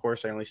to. Of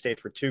course, I only stayed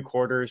for 2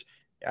 quarters.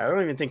 I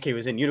don't even think he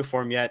was in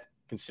uniform yet,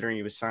 considering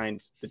he was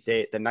signed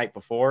the night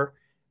before.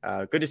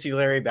 Good to see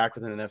Larry back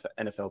with an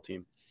NFL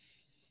team.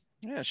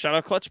 Yeah, shout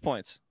out Clutch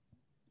Points.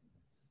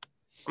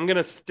 I'm going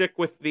to stick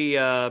with the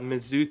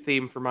Mizzou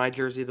theme for my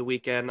jersey of the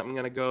weekend. I'm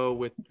going to go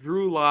with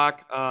Drew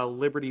Lock,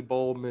 Liberty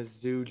Bowl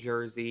Mizzou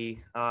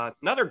jersey.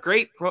 Another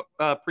great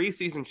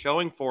preseason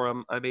showing for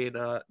him. I mean,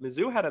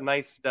 Mizzou had a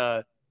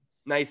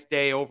nice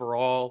day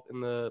overall in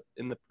the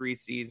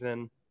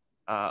preseason,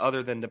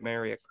 other than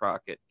Demaria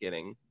Crockett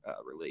getting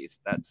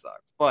released. That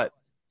sucks. But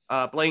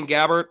Blaine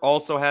Gabbert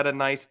also had a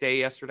nice day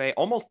yesterday.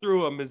 Almost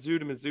threw a Mizzou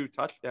to Mizzou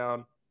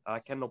touchdown.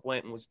 Kendall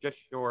Blanton was just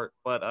short,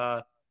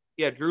 but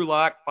Drew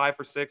Lock, 5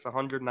 for 6,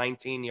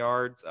 119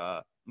 yards,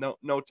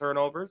 no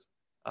turnovers.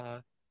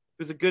 It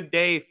was a good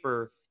day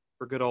for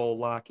good old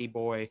Locky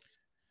boy.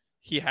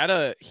 He had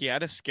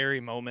a scary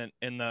moment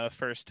in the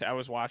first. I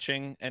was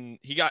watching, and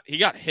he got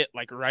hit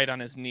right on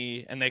his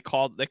knee, and they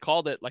called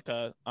it like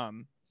a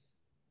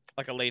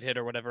late hit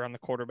or whatever on the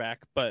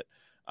quarterback. But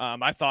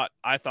I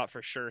thought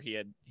for sure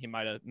he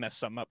might have messed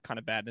something up kind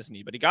of bad in his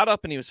knee, but he got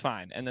up and he was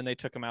fine, and then they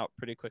took him out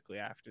pretty quickly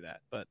after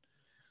that. But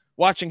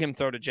watching him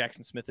throw to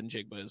Jackson Smith and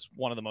Jigba is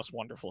one of the most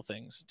wonderful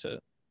things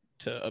to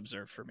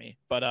observe for me.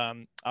 But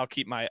I'll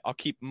keep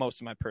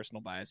most of my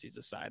personal biases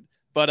aside.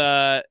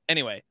 But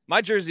anyway,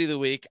 my jersey of the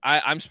week.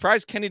 I'm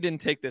surprised Kenny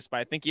didn't take this, but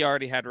I think he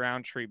already had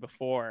Rountree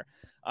before.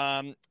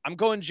 I'm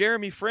going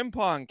Jeremie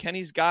Frimpong,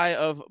 Kenny's guy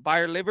of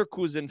Beyer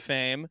Leverkusen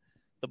fame.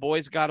 The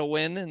boys got a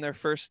win in their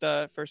first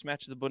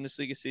match of the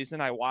Bundesliga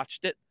season. I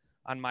watched it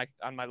on my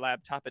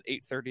laptop at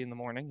 8:30 in the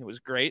morning. It was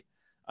great.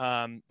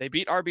 They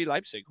beat RB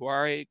Leipzig, who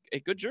are a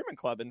good German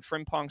club, and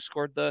Frimpong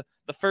scored the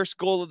first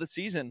goal of the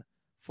season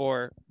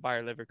for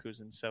Beyer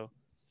Leverkusen. So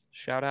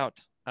shout out.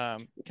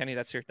 Kenny,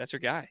 that's your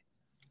guy.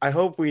 I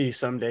hope we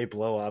someday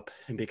blow up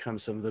and become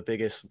some of the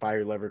biggest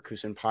Beyer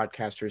Leverkusen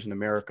podcasters in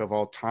America of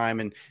all time.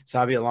 And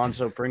Xabi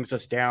Alonso brings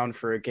us down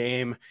for a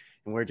game,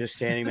 and we're just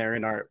standing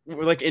there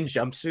we're like in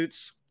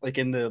jumpsuits, like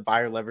in the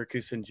Beyer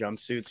Leverkusen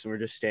jumpsuits, and we're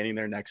just standing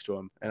there next to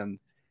him. And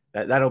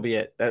that'll be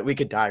it. That we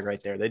could die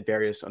right there. They'd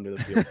bury us under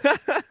the field.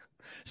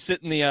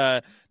 Sit in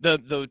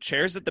the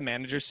chairs that the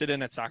managers sit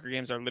in at soccer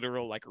games are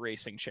literal like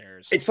racing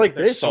chairs. It's like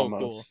They're this so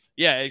almost. Cool.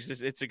 Yeah,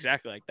 it's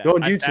exactly like that. Go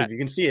on YouTube, you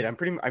can see it. I'm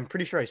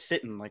pretty sure I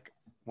sit in like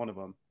one of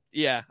them.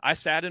 Yeah, I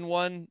sat in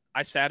one.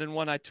 I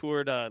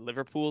toured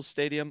Liverpool's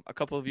stadium a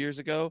couple of years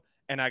ago,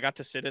 and I got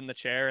to sit in the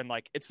chair, and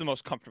like it's the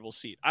most comfortable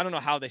seat. I don't know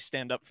how they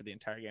stand up for the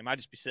entire game. I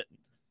just be sitting.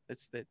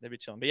 They'd be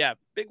chilling. But yeah,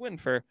 big win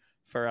for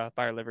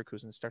Beyer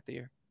Leverkusen to start the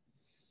year.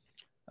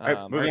 All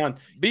right, moving on.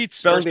 Beats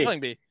Spelling Spelling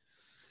Bee.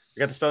 We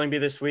got the spelling bee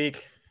this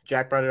week.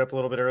 Jack brought it up a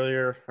little bit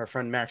earlier. Our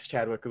friend Max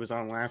Chadwick, who was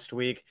on last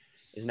week,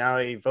 is now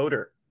a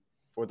voter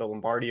for the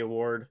Lombardi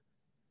Award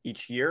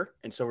each year.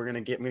 And so I'm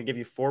going to give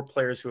you 4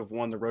 players who have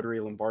won the Rotary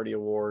Lombardi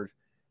Award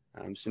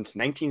since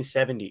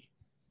 1970. You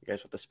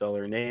guys want to spell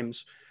their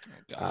names.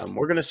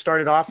 We're going to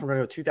start it off. We're going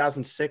to go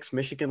 2006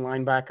 Michigan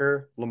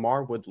linebacker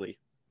Lamar Woodley.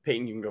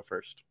 Peyton, you can go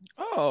first.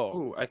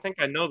 Oh, I think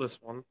I know this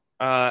one.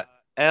 Lamar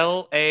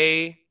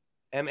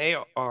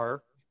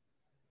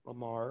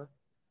Lamar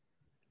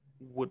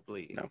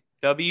Woodley. No.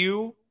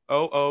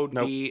 Wood.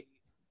 No,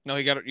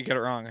 you got it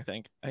wrong, I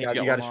think. You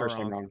got his first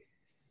name wrong.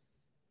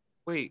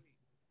 Wait.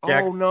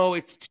 Jack? Oh, no,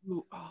 it's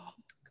two. Oh.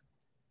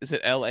 Is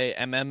it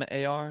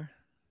Lammar?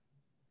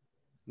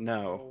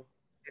 No.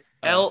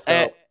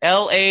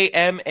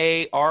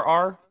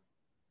 Lamarr.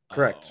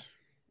 Correct.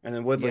 And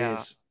then Woodley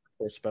Yeah.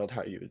 is spelled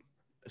how you would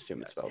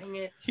assume it's spelled. Dang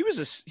it. He was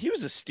a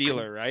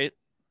Steeler, right?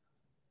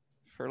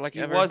 For like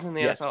He ever? was in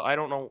the Yes. NFL. I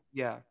don't know.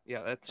 Yeah,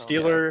 that's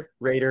Steeler,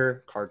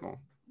 Raider, Cardinal.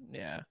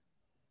 Yeah.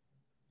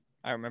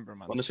 I remember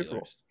him on Won the the Super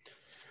Bowl.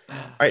 Steelers. All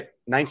right,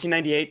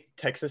 1998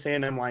 Texas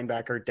A&M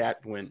linebacker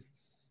Dat Win.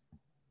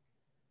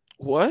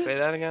 What? Say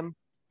that again.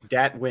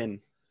 Dat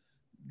Win.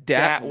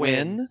 Dat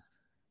Win. Win?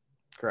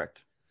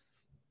 Correct.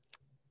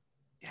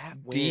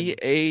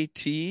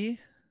 DAT?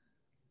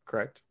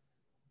 Correct.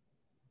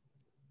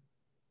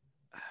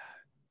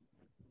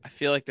 I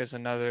feel like there's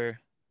another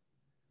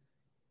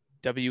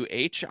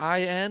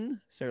WHIN.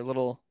 Is there a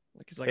little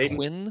like Hayden?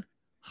 Quinn?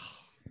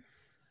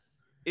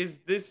 Is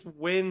this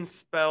win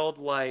spelled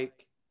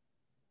like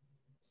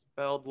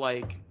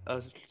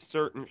a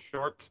certain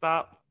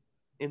shortstop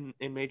in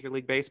Major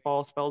League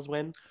Baseball spells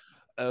win?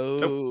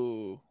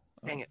 Oh.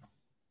 Dang it.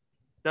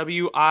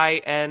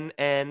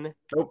 WINN.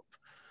 Nope.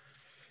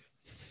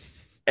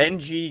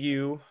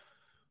 NGUYEN.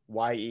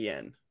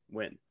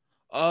 Win.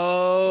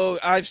 Oh,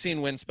 I've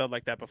seen win spelled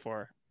like that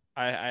before.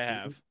 I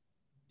have.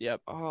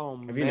 Yep. Oh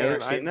man. Have you never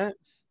seen that?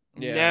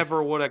 Yeah.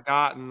 Never would have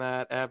gotten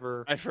that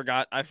ever. I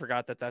forgot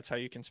that that's how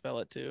you can spell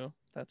it too.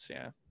 That's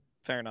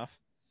fair enough.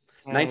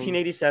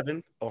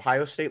 1987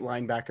 Ohio State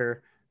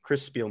linebacker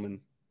Chris Spielman.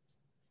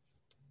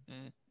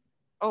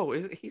 Oh,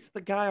 he's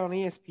the guy on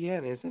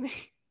ESPN, isn't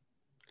he?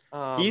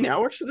 He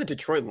now works for the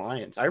Detroit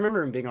Lions. I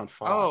remember him being on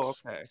Fox. Oh,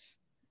 okay.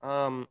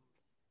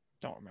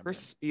 Don't remember.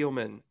 Chris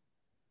Spielman.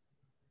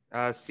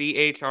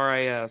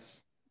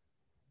 CHRIS.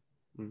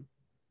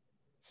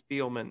 Spielman.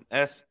 SPIELMAN.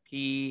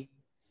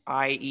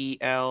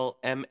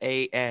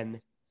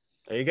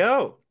 There you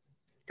go.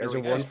 You guys There are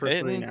we go. 1 for 3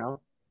 Peyton. now.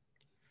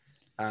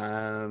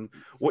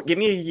 Give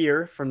me a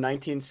year from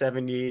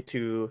 1970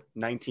 to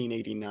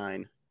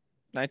 1989.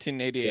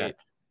 1988. Yeah.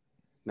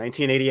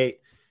 1988.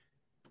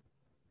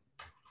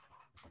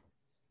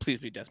 Please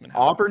be Desmond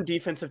Howard. Auburn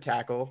defensive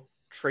tackle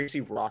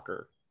Tracy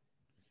Rocker.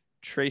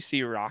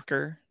 Tracy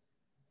Rocker.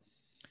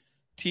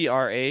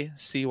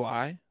 TRACY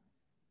ROCKER.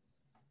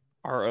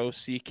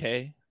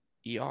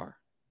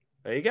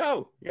 There you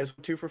go. You guys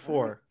were 2 for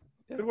 4.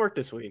 Yeah. Good work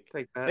this week.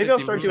 Take that. Maybe I'll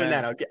start 50%. doing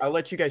that. I'll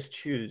let you guys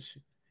choose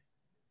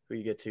who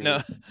you get to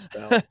No.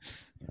 spell.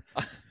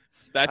 I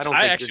don't think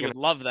actually you're would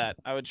love that.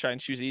 I would try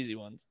and choose easy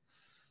ones.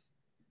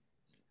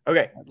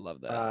 Okay. I'd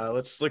love that.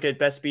 Let's look at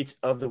best beats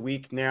of the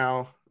week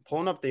now.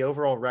 Pulling up the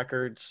overall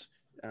records.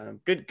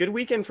 Good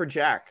weekend for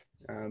Jack.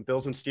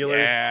 Bills and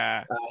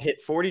Steelers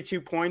hit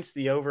 42 points.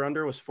 The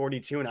over-under was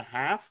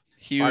 42.5.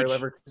 Huge. Bayer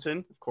Leverkusen,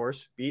 of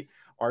course, beat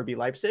RB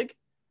Leipzig.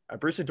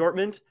 Borussia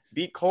Dortmund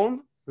beat Köln,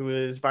 who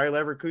is Bayer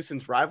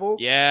Leverkusen's rival.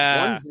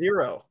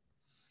 1-0.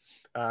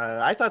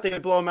 I thought they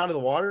would blow them out of the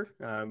water.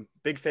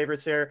 Big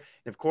favorites there.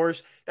 And, of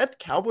course, that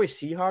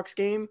Cowboys-Seahawks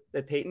game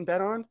that Peyton bet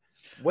on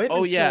went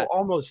until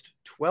almost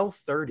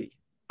 12:30.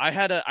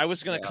 I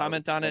was going to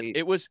comment on it. late.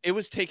 It was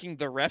taking,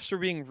 the refs were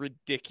being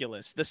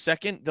ridiculous.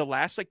 The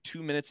last like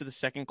 2 minutes of the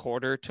second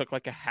quarter took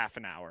like a half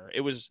an hour.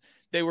 It was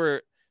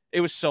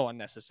so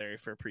unnecessary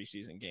for a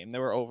preseason game. They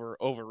were over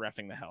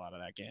reffing the hell out of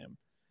that game.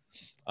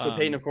 So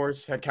Peyton, of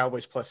course, had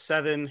Cowboys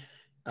 +7,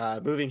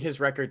 moving his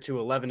record to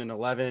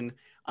 11-11.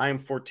 I am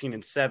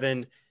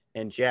 14-7,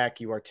 and Jack,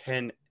 you are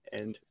 10-12.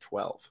 That's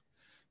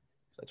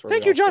where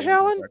Thank we you, all Josh stand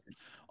on the Allen. record.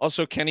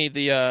 Also, Kenny,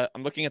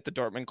 I'm looking at the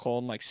Dortmund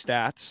Köln like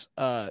stats.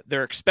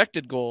 Their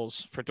expected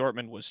goals for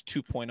Dortmund was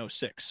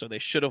 2.06, so they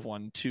should have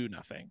won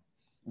 2-0.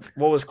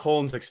 What was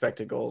Köln's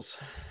expected goals?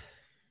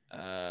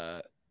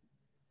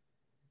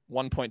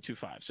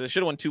 1.25. So they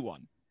should have won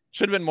 2-1.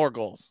 Should have been more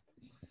goals.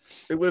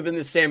 It would have been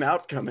the same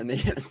outcome in the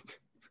end.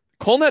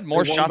 Köln had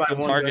more They won shots by on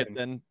one target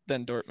game.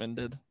 than Dortmund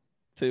did,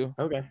 too.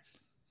 Okay.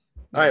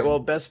 All right, well,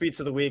 best beats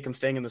of the week. I'm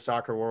staying in the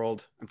soccer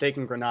world. I'm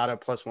taking Granada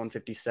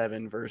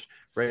 +157 versus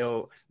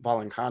Rayo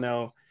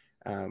Vallecano.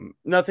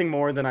 Nothing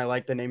more than I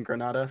like the name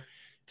Granada.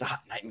 It's a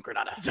hot night in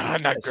Granada. It's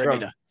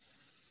Granada.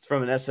 It's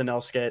from an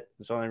SNL skit.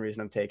 That's the only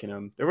reason I'm taking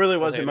them. There really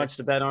wasn't Later. much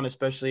to bet on,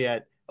 especially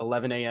at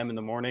 11 a.m. in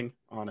the morning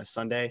on a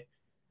Sunday.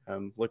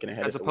 Looking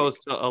ahead As at the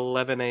opposed to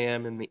 11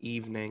 a.m. in the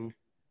evening.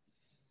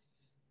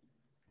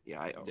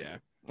 Yeah, Yeah.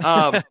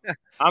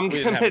 I'm We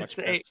didn't have gonna much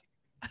take. bets.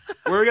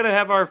 we're gonna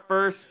have our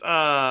first.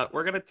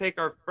 We're gonna take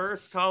our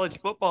first college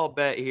football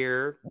bet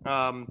here.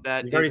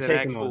 That You've is already an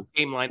taken actual one.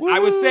 game line. Woo! I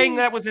was saying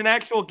that was an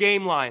actual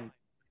game line.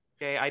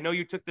 Okay, I know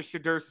you took the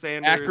Shadur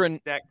Sanders,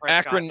 Dak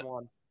Prescott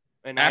one,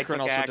 and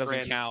Akron I took also Akron.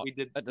 doesn't count. We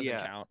did That doesn't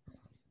count.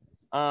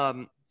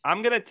 I'm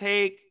gonna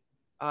take.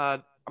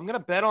 I'm gonna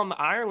bet on the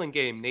Ireland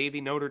game,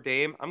 Navy Notre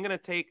Dame. I'm gonna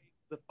take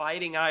the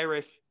Fighting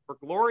Irish for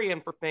glory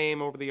and for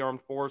fame over the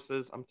Armed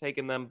Forces. I'm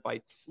taking them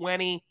by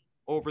 20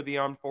 over the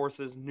Armed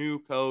Forces. New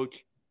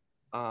coach.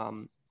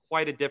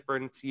 Quite a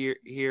difference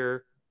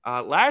here.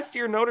 Last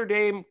year, Notre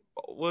Dame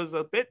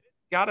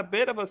got a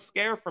bit of a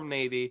scare from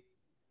Navy.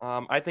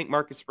 I think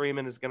Marcus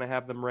Freeman is going to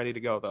have them ready to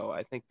go, though.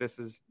 I think this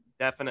is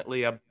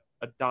definitely a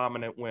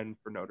dominant win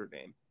for Notre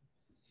Dame.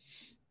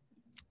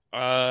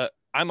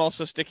 I'm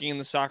also sticking in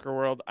the soccer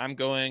world. I'm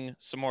going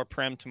some more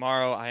Prem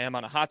tomorrow. I am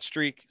on a hot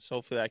streak, so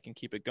hopefully I can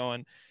keep it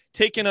going.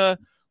 Taking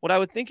what I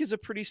would think is a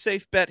pretty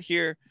safe bet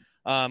here.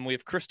 We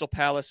have Crystal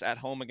Palace at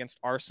home against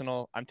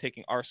Arsenal. I'm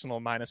taking Arsenal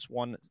minus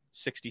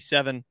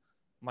 167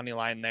 money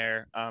line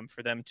there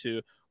for them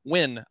to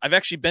win. I've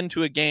actually been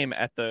to a game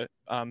at the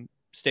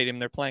stadium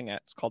they're playing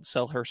at. It's called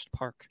Selhurst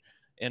Park.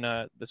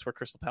 That's where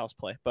Crystal Palace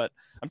play. But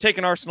I'm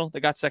taking Arsenal. They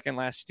got second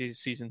last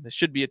season. This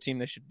should be a team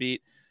they should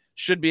beat.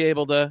 Should be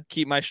able to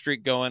keep my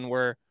streak going.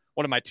 We're,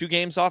 what am I, 2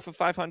 games off of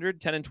 500,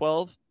 10 and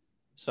 12?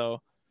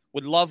 So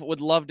would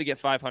love to get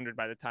 500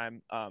 by the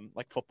time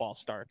like football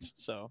starts.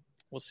 So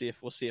we'll see if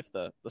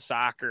the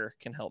soccer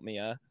can help me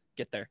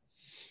get there.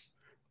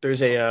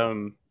 There's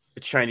a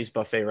Chinese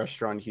buffet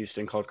restaurant in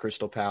Houston called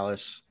Crystal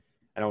Palace.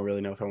 I don't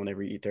really know if I want to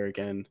ever eat there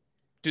again.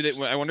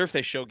 I wonder if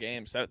they show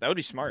games. That would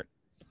be smart.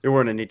 There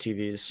weren't any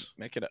TVs.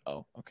 Make it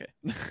okay.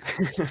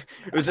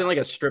 It was in like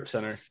a strip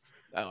center.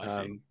 Oh, I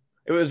see.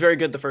 It was very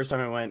good the first time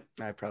I went.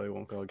 I probably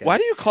won't go again. Why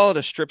do you call it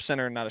a strip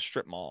center and not a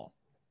strip mall?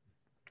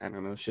 I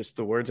don't know. It's just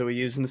the words that we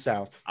use in the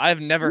South.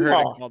 I've never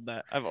heard it called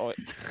that. I've always.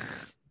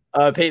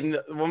 Peyton,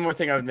 one more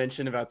thing I would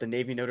mention about the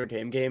Navy Notre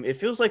Dame game. It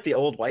feels like the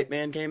old white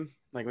man game.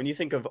 Like when you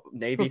think of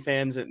Navy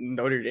fans and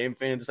Notre Dame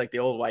fans, it's like the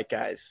old white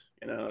guys.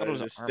 You know, they're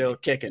just still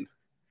kicking.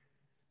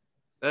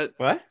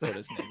 What? It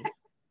is Navy.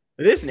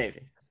 It is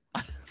Navy.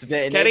 It's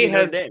Kenny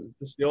has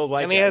it's the old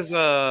white Kenny guys. has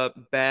a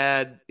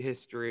bad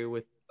history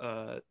with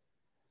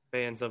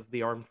fans of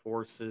the Armed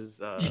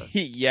Forces.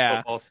 Yeah,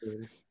 football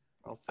teams.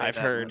 I've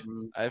heard.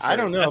 I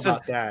don't know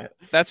about that.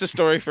 That's a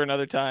story for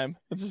another time.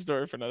 All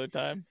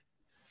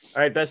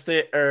right,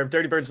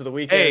 Dirty Birds of the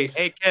weekend.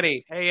 Hey,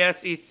 Kenny. Hey,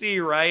 SEC,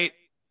 right?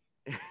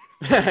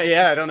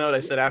 Yeah, I don't know what I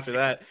said after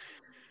that.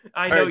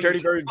 I know. Right, Dirty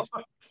Birds.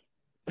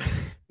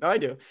 No, I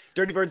do.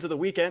 Dirty Birds of the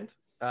weekend.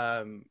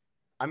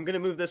 I'm going to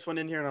move this one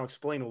in here and I'll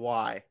explain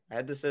why. I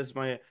had this as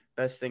my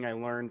best thing I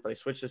learned, but I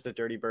switched this to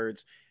Dirty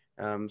Birds.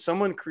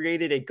 Someone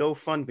created a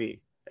GoFundMe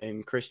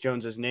in Chris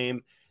Jones's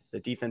name, the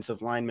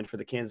defensive lineman for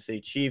the Kansas City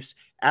Chiefs,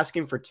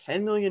 asking for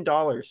 $10 million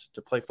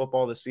to play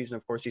football this season.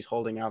 Of course, he's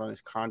holding out on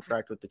his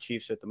contract with the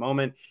Chiefs at the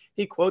moment.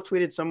 He quote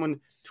tweeted someone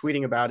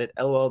tweeting about it,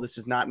 "LOL, this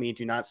is not me.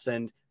 Do not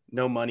send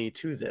no money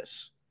to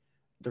this."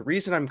 The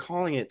reason I'm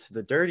calling it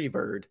the Dirty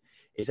Bird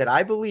is that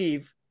I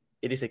believe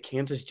it is a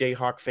Kansas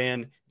Jayhawk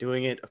fan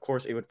doing it. Of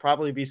course, it would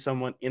probably be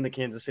someone in the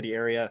Kansas City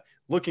area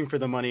looking for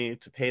the money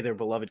to pay their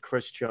beloved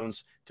Chris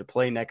Jones to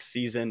play next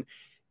season.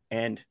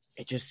 And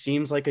it just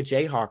seems like a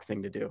Jayhawk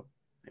thing to do.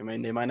 I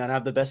mean, they might not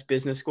have the best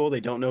business school. They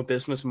don't know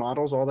business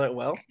models all that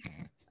well.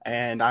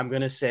 And I'm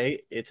going to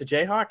say it's a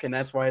Jayhawk, and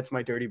that's why it's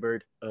my Dirty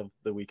Bird of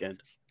the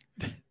weekend.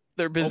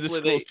 Their business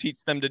schools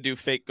teach them to do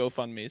fake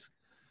GoFundMes.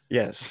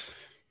 Yes.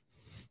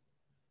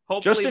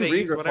 Hopefully Justin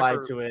Reed replied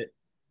to it,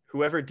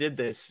 "Whoever did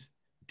this,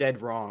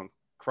 dead wrong.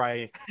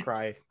 Cry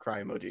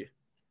emoji."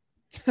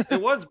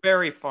 It was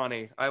very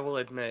funny, I will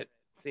admit,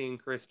 seeing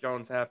Chris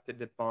Jones have to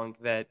debunk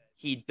that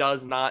he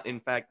does not,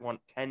 in fact,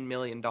 want $10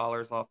 million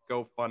off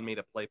GoFundMe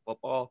to play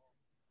football.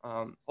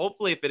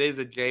 Hopefully, if it is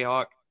a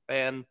Jayhawk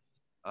fan,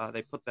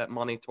 they put that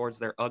money towards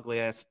their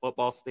ugly-ass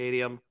football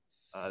stadium.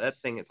 That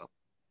thing is a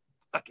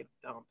fucking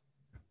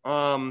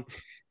dump.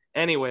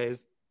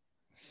 Anyways,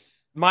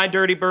 my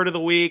Dirty Bird of the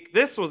week.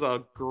 This was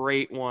a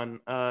great one.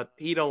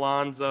 Pete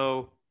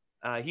Alonso.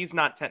 He's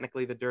not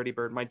technically the Dirty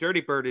Bird. My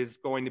Dirty Bird is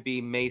going to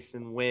be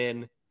Mason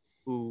Wynn,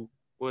 who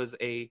was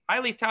a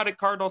highly touted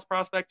Cardinals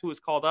prospect who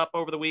was called up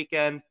over the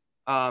weekend.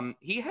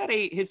 He had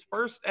his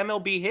first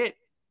MLB hit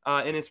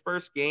in his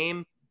first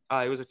game.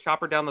 It was a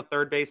chopper down the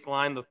third base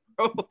line. The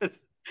throw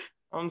was,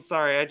 I'm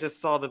sorry, I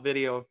just saw the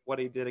video of what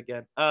he did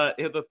again.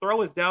 The throw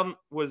was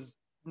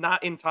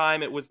not in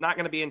time. It was not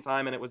going to be in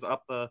time, and it was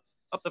off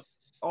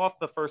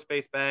the first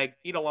base bag.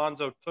 Pete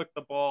Alonso took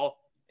the ball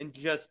and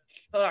just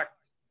chucked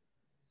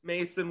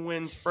Mason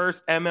Wynn's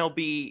first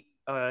MLB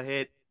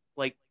hit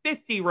like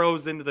 50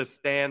 rows into the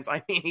stands.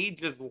 I mean, he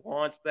just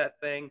launched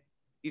that thing.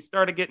 He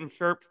started getting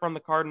chirped from the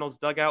Cardinals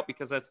dugout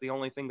because that's the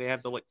only thing they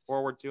have to look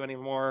forward to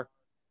anymore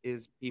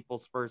is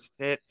people's first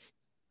hits.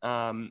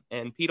 And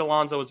Pete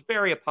Alonso was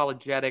very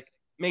apologetic.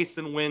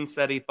 Mason Wynn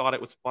said he thought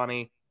it was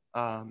funny.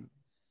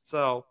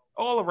 So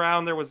all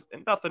around,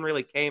 nothing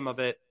really came of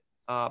it,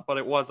 but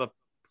it was a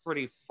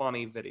pretty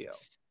funny video.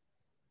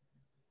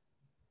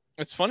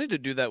 It's funny to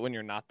do that when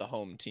you're not the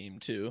home team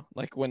too.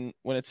 Like when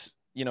it's,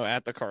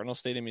 at the Cardinal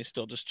Stadium, he's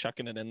still just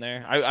chucking it in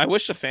there. I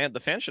wish the fan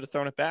should have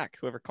thrown it back.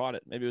 Whoever caught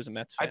it, maybe it was a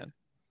Mets fan.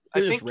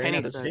 I think ran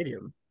out of the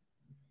stadium.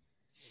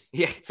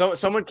 Yeah. So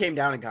someone came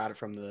down and got it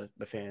from the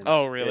fan.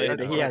 Oh, really?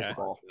 He has the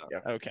ball. Yeah.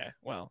 Okay.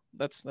 Well,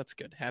 that's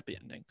good. Happy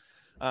ending.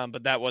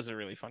 But that was a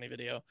really funny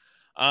video.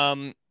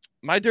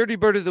 My dirty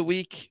bird of the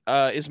week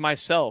is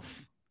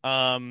myself.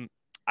 I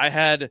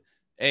had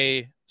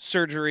a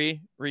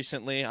surgery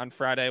recently on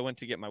Friday. I went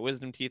to get my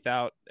wisdom teeth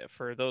out.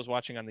 For those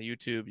watching on the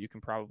YouTube, you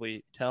can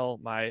probably tell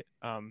I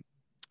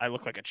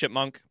look like a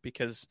chipmunk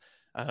because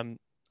I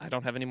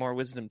don't have any more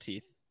wisdom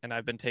teeth, and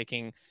I've been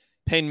taking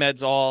pain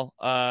meds all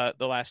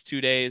the last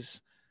 2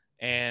 days,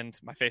 and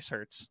my face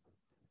hurts.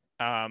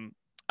 I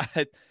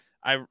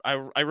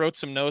wrote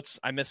some notes.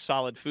 I miss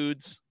solid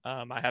foods.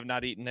 I have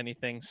not eaten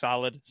anything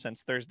solid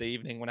since Thursday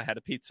evening when I had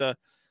a pizza,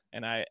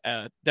 and I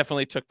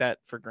definitely took that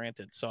for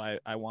granted. So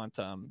I want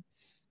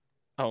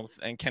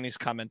and Kenny's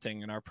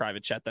commenting in our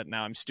private chat that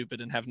now I'm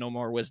stupid and have no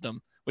more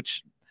wisdom,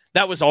 which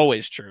that was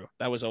always true.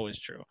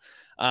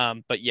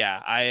 But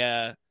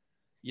yeah,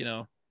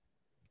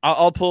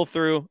 I'll pull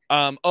through.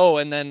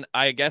 And then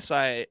I guess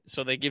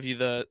so they give you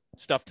the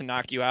stuff to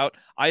knock you out.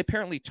 I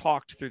apparently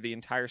talked through the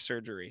entire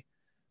surgery,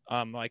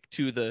 like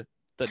to the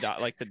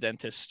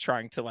dentist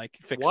trying to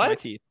fix my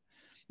teeth.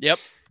 Yep.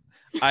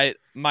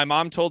 My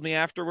mom told me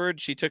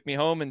afterwards. She took me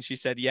home and she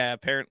said, "Yeah,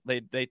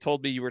 apparently they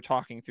told me you were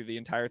talking through the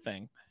entire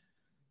thing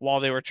while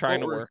they were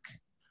trying to work."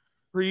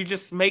 Were you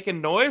just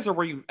making noise, or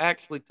were you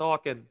actually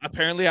talking?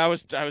 Apparently, I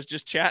was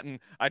just chatting.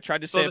 I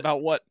tried to say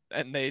about what,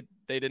 and they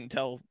didn't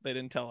tell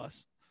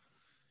us.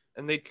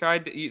 And they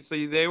tried to, so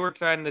they were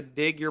trying to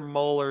dig your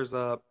molars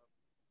up,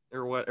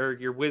 or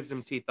your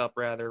wisdom teeth up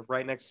rather,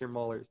 right next to your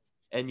molars,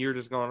 and you're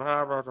just going.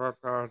 I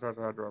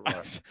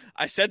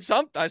said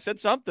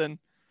something.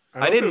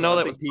 I didn't know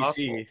that was PC.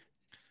 Possible.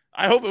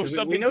 I hope it was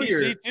something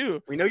PC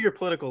too. We know your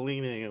political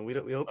leaning, and we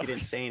hope you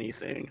didn't say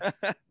anything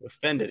to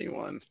offend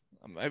anyone.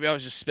 Maybe I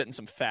was just spitting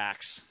some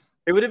facts.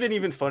 It would have been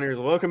even funnier.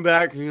 Welcome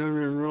back.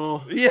 Yeah.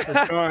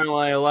 It's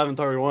currently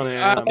 11:31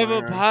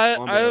 a.m.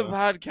 I have a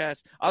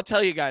podcast. I'll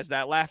tell you guys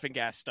that laughing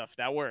gas stuff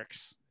that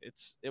works.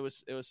 It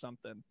was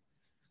something.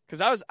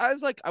 Because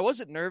I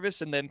wasn't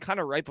nervous, and then kind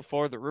of right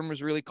before the room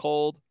was really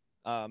cold.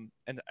 And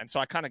so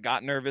I kind of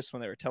got nervous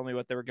when they were telling me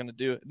what they were going to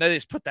do. And they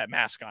just put that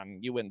mask on.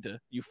 And you went into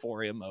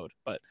euphoria mode.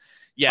 But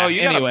yeah. Oh,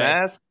 you got a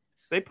mask?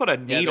 They put a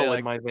needle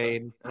in my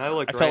vein, and I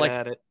looked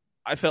at it.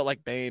 I felt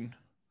like Bane.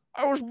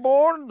 I was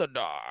born in the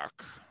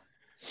dark.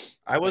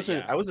 I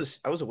wasn't. Yeah. I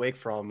was awake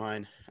for all of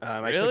mine. I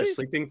really? took a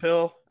sleeping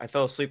pill. I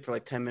fell asleep for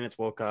 10 minutes.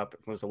 Woke up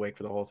and was awake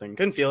for the whole thing.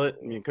 Couldn't feel it.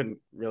 I mean, couldn't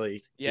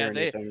really hear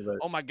anything. But...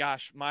 Oh my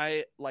gosh,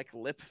 my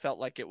lip felt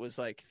like it was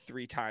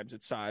 3 times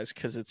its size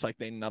because it's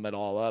they numb it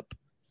all up,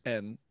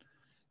 and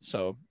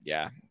so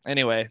yeah.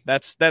 Anyway,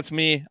 that's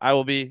me.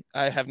 I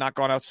have not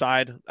gone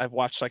outside. I've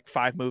watched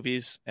 5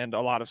 movies and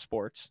a lot of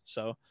sports.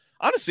 So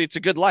honestly, it's a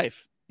good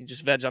life. You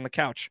just veg on the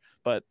couch,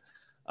 but.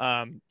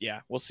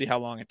 Yeah, we'll see how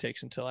long it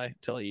takes until I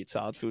eat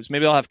solid foods.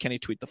 Maybe I'll have Kenny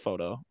tweet the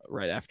photo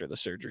right after the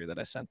surgery that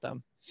I sent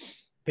them.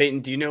 Peyton,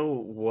 do you know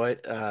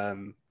what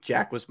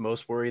Jack was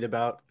most worried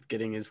about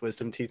getting his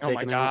wisdom teeth taken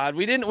out? Oh my God,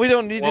 we didn't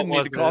need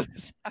to call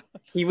this out.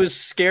 He was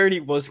scared he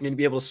wasn't going to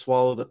be able to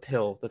swallow the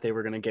pill that they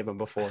were going to give him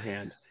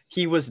beforehand.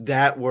 He was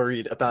that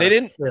worried about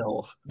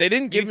pill. They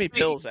didn't give me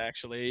pills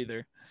actually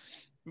either.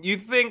 You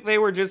think they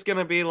were just going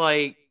to be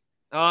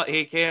oh,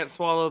 he can't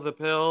swallow the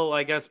pill.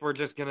 I guess we're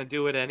just going to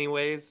do it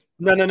anyways.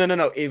 No.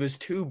 It was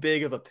too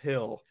big of a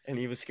pill, and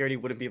he was scared he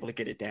wouldn't be able to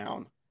get it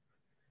down.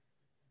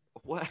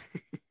 What?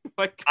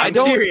 I'm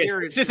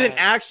serious. This is an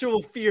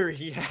actual fear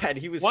he had.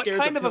 He was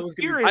scared kind the of pill a was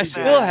fear going to be is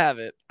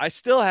that? I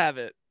still have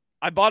it.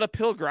 I bought a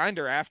pill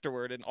grinder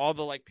afterward, and all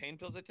the pain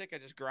pills I take, I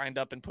just grind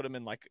up and put them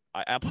in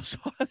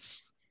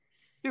applesauce.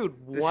 Dude,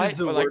 this is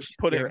the worst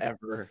fear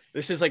ever.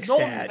 This is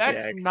sad.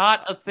 That's Jack.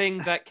 Not a thing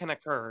that can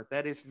occur.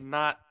 That is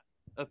not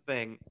a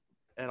thing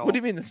at all. What do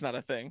you mean that's not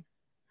a thing?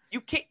 You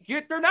can't.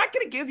 They're not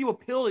going to give you a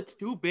pill. It's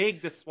too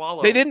big to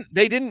swallow. They didn't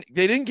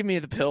give me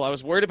the pill. I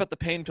was worried about the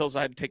pain pills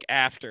I had to take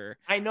after.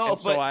 I know,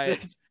 but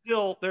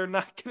still, they're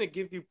not going to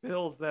give you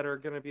pills that are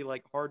going to be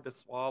hard to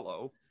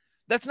swallow.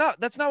 That's not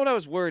what I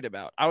was worried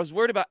about. I was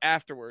worried about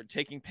afterward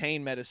taking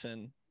pain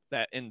medicine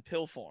that in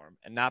pill form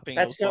and not being.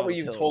 That's able to not what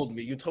you told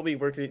me. You told me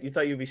you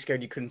thought you'd be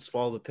scared you couldn't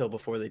swallow the pill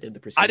before they did the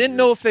procedure. I didn't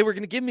know if they were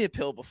going to give me a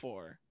pill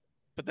before,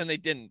 but then they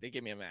didn't. They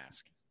gave me a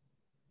mask.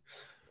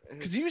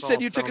 Because you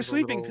said you took a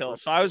sleeping pill,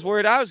 so I was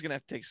worried I was going to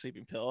have to take a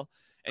sleeping pill.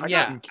 And I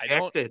got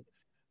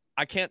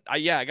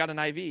an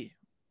IV,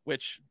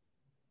 which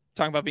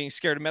talking about being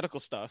scared of medical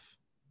stuff,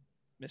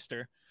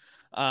 mister.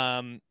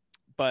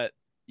 But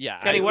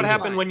yeah. Kenny, what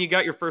happened when you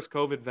got your first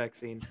COVID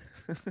vaccine?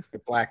 I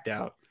blacked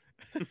out.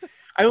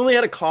 I only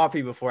had a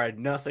coffee before. I had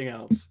nothing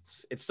else.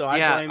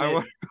 I blame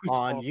it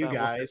on you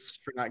guys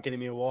for not getting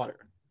me a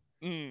water.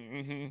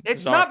 Mm-hmm.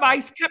 It's not. I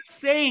kept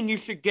saying you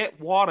should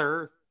get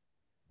water.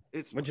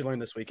 What'd you learn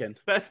this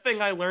weekend? Best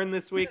thing I learned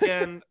this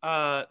weekend,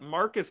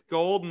 Markus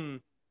Golden,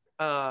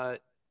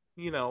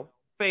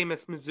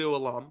 famous Mizzou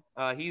alum.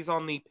 He's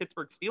on the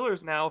Pittsburgh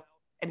Steelers now,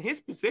 and his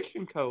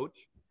position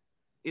coach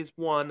is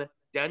one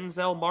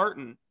Denzel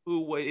Martin,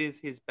 who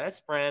is his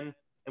best friend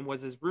and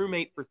was his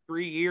roommate for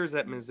 3 years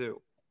at Mizzou.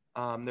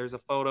 There's a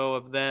photo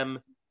of them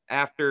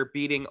after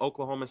beating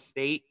Oklahoma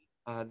State.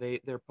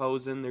 They're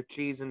posing, they're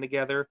cheesing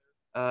together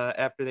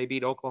after they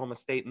beat Oklahoma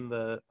State in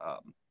the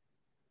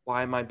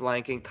why am I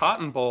blanking?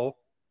 Cotton Bowl.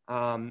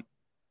 And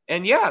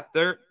yeah,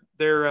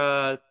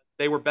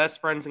 they were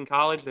best friends in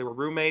college. They were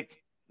roommates.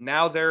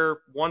 Now they're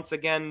once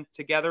again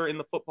together in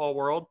the football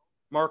world.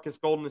 Markus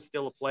Golden is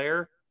still a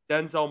player.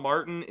 Denzel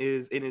Martin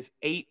is in his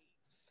 8th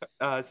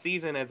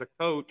season as a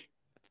coach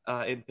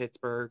in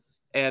Pittsburgh,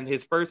 and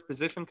his first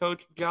position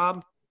coach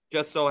job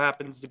just so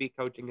happens to be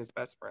coaching his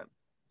best friend.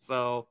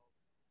 So,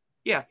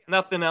 yeah,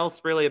 nothing else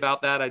really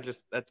about that.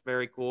 That's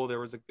very cool. There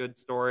was a good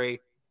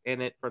story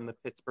in it from the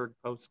Pittsburgh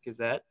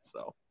Post-Gazette.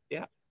 So,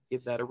 yeah,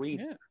 give that a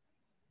read. Yeah,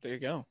 there you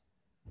go.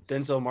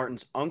 Denzel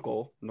Martin's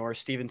uncle, Norris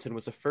Stevenson,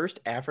 was the first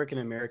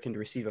African-American to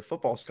receive a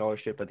football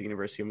scholarship at the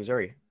University of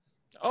Missouri.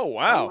 Oh,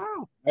 wow. Oh,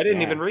 wow. I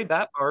didn't even read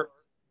that part.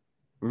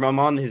 I'm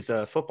on his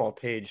football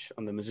page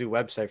on the Mizzou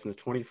website from the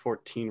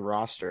 2014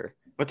 roster.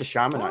 Went to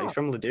Chaminade. He's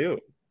from Ladue,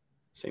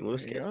 St.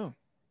 Louis kid. Go.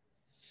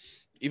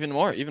 Even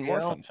more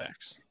fun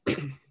facts.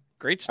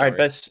 Great story. All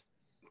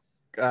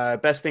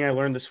right, best thing I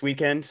learned this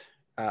weekend.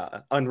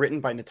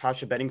 Unwritten by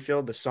Natasha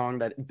Bedingfield, the song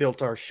that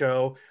built our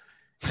show,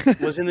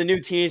 was in the new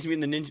Teenage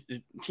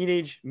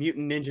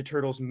Mutant Ninja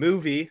Turtles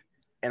movie,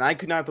 and I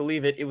could not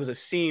believe it. It was a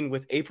scene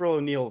with April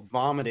O'Neil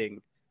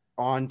vomiting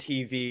on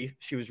TV.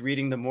 She was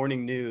reading the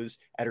morning news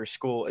at her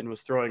school and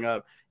was throwing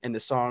up, and the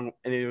song,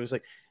 and it was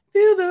like,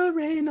 "Feel the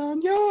rain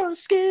on your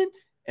skin,"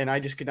 and I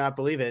just could not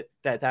believe it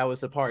that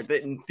was the part.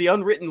 The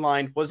unwritten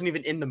line wasn't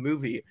even in the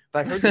movie,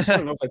 but I heard the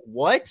song and I was like,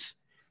 what?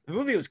 The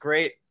movie was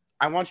great.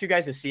 I want you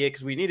guys to see it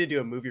because we need to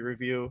do a movie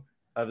review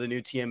of the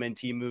new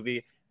TMNT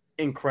movie.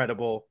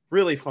 Incredible,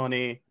 really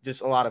funny,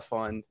 just a lot of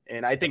fun,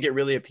 and I think it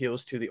really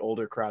appeals to the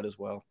older crowd as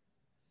well.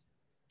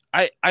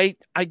 I'm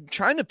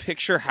trying to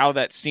picture how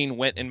that scene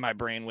went in my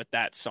brain with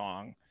that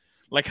song,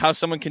 like how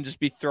someone can just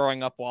be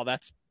throwing up while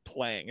that's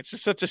playing. It's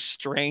just such a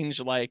strange,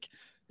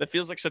 that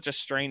feels like such a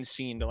strange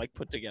scene to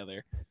put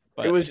together.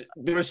 But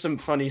there was some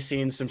funny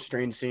scenes, some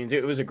strange scenes.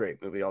 It was a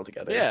great movie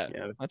altogether. Yeah,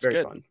 that's very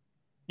good. Fun.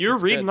 You're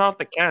reading off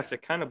the cast.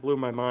 It kind of blew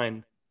my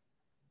mind.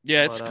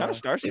 Yeah, it's kind of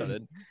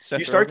star-studded.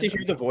 You start to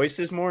hear the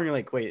voices more, and you're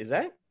like, wait, is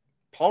that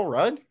Paul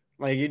Rudd?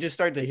 You just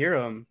start to hear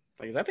him.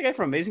 Is that the guy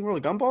from Amazing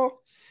World of Gumball?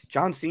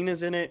 John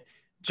Cena's in it.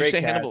 Did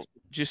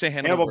you say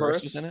Hannibal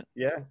Buress was in it?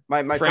 Yeah.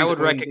 My friend I would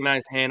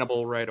recognize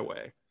Hannibal right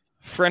away.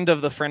 Friend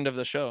of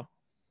the show.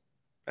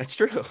 That's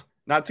true.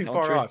 Not too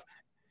far off.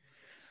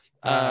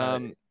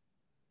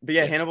 But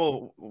yeah,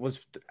 Hannibal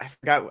was, I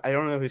forgot, I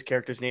don't know his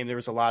character's name. There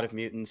was a lot of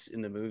mutants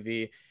in the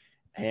movie.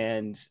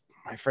 And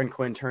my friend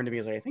Quinn turned to me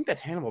and was like, I think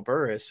that's Hannibal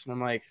Buress. And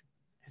I'm like,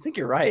 I think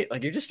you're right.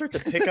 You just start to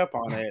pick up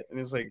on it. And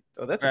it was like,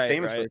 oh, that's a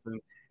famous person.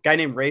 Guy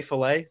named Ray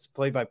Fillet. It's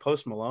played by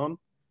Post Malone.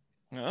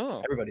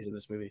 Oh, everybody's in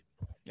this movie.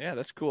 Yeah,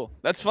 that's cool.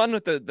 That's fun.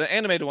 With the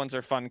animated ones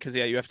are fun because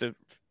you have to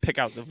pick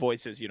out the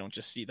voices. You don't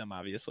just see them,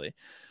 obviously.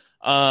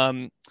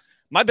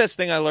 My best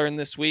thing I learned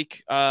this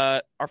week,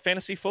 our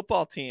fantasy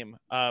football team.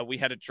 We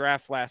had a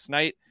draft last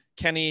night.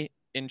 Kenny,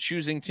 in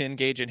choosing to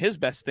engage in his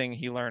best thing,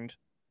 he learned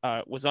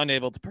was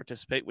unable to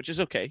participate, which is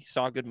okay. He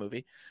saw a good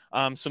movie.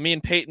 So me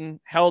and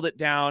Peyton held it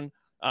down.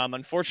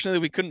 Unfortunately,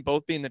 we couldn't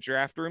both be in the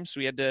draft room, so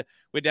we had to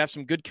have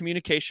some good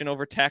communication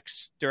over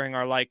text during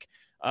our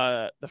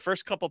the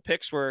first couple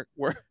picks were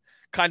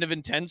kind of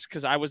intense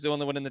because I was the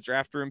only one in the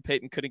draft room.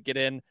 Peyton couldn't get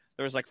in.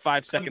 There was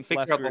 5 seconds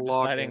left. We were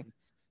deciding.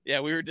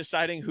 Yeah, we were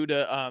deciding who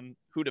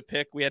to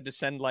pick. We had to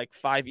send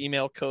 5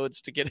 email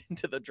codes to get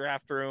into the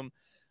draft room.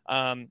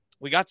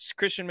 We got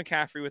Christian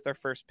McCaffrey with our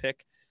first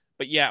pick,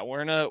 but yeah,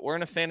 we're in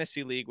a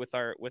fantasy league with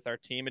our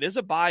team. It is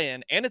a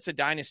buy-in and it's a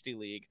dynasty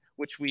league,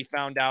 which we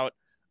found out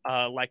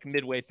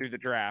midway through the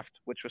draft,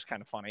 which was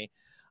kind of funny.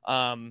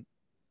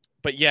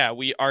 But yeah,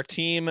 our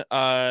team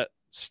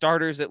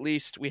starters, at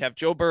least, we have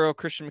Joe Burrow,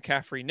 Christian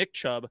McCaffrey, Nick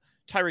Chubb,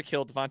 Tyreek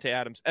Hill, Devontae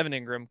Adams, Evan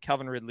Ingram,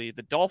 Calvin Ridley,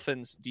 the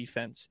Dolphins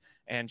defense,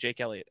 and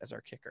Jake Elliott as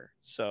our kicker.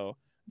 So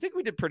I think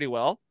we did pretty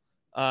well.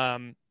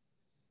 Kenny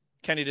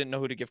didn't know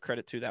who to give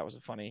credit to. That was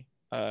a funny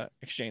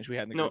exchange we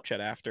had in the group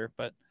chat after,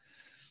 but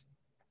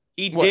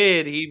he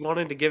did. He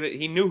wanted to give it.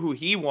 He knew who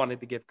he wanted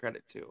to give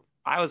credit to.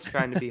 I was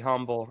trying to be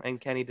humble, and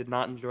Kenny did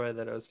not enjoy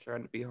that I was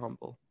trying to be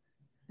humble.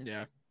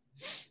 Yeah.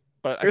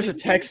 But here's a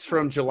text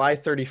from July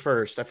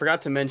 31st. I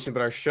forgot to mention,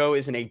 but our show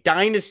is in a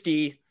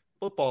dynasty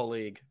football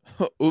league.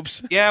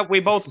 Oops. Yeah, we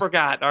both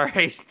forgot. All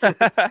right.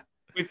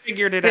 We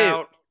figured it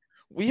out.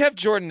 We have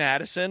Jordan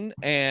Addison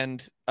and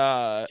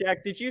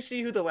Jack, did you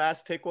see who the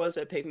last pick was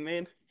that Peyton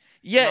made?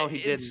 Yeah, no, he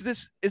didn't.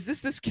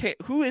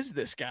 Who is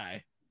this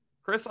guy?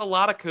 Chris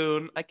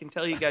Olatakun. I can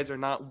tell you guys are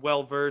not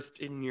well versed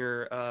in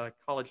your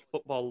college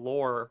football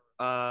lore.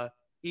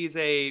 He's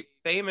a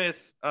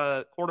famous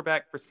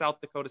quarterback for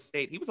South Dakota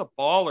State. He was a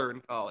baller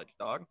in college,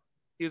 dog.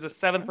 He was a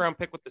 7th round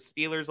pick with the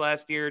Steelers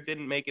last year.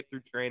 Didn't make it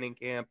through training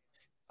camp.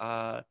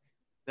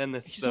 Then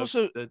the Chiefs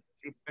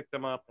picked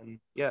him up, and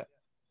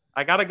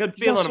I got a good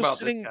feeling about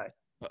this guy.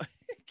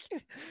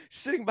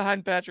 Sitting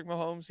behind Patrick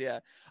Mahomes, yeah.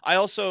 I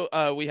also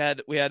we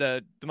had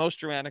the most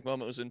dramatic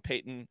moment was when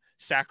Peyton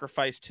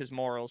sacrificed his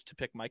morals to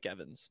pick Mike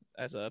Evans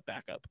as a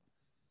backup.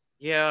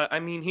 Yeah, I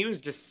mean, he was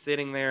just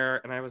sitting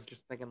there, and I was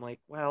just thinking, like,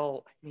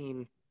 well, I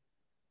mean,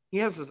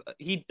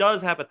 he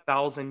does have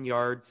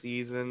 1,000-yard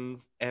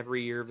seasons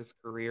every year of his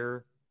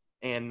career,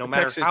 and no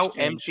matter how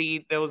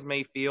empty those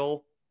may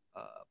feel,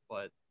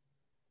 but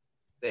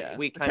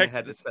we kind of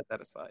had to set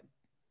that aside.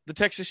 The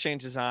text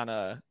exchange is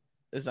on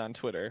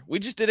Twitter. We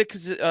just did it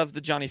because of the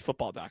Johnny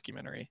Football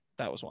documentary.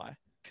 That was why,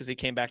 because he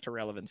came back to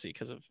relevancy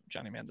because of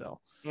Johnny Manziel.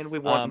 And we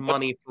want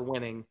money for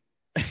winning.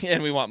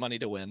 And we want money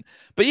to win.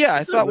 But yeah,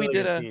 I thought we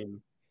did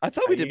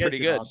pretty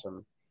good.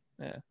 Awesome.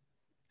 Yeah.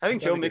 Having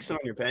Joe Mixon on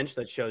your bench,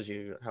 that shows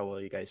you how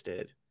well you guys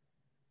did.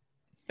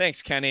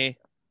 Thanks, Kenny.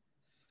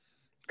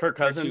 Kirk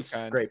Cousins,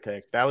 great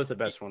pick. That was the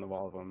best one of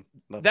all of them.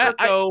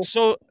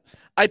 So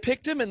I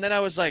picked him, and then I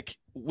was like,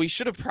 we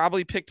should have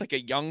probably picked like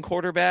a young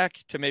quarterback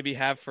to maybe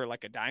have for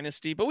like a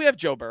dynasty, but we have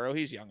Joe Burrow.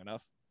 He's young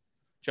enough.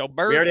 Joe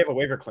Burrow. We already have a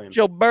waiver claim.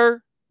 Joe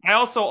Burrow. I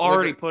also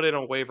already put in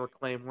a waiver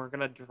claim. We're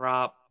gonna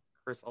drop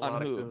Chris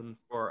Olave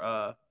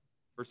for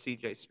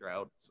CJ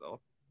Stroud.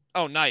 So.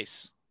 Oh,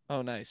 nice.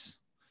 Yeah,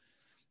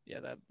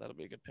 that'll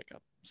be a good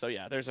pickup. So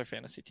yeah, there's our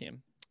fantasy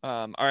team.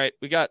 All right,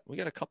 we got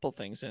a couple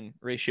things in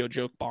ratio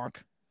joke bonk.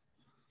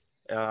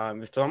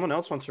 If someone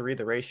else wants to read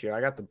the ratio,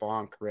 I got the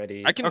bonk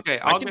ready. You do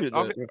it.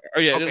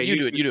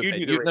 You do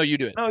it. No, you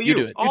do it.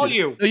 All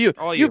you.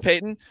 You,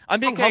 Peyton. I'm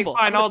being humble.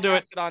 Fine, I'll do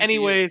it.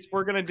 Anyways,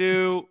 we're gonna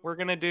do.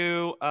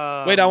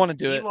 Wait, I want to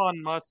do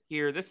Elon Musk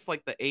here. This is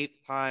like the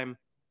 8th time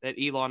that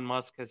Elon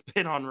Musk has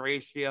been on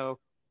ratio.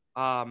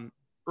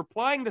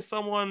 Replying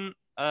to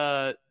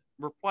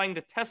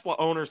Tesla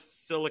owner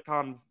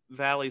Silicon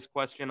Valley's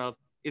question of,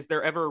 is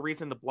there ever a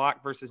reason to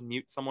block versus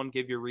mute someone?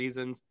 Give your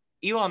reasons.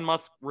 Elon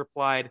Musk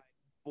replied,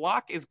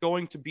 block is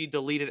going to be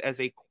deleted as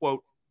a,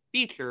 quote,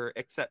 feature,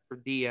 except for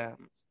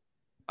DMs.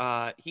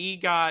 He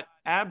got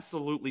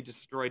absolutely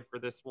destroyed for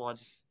this one.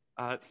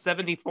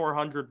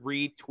 7,400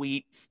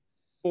 retweets,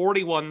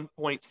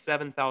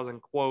 41.7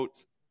 thousand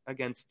quotes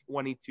against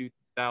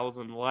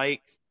 22,000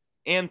 likes,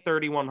 and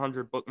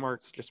 3,100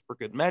 bookmarks just for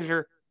good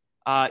measure.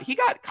 He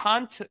got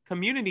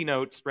community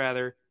notes,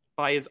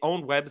 by his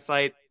own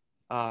website.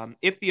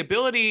 If the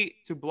ability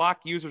to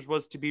block users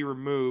was to be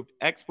removed,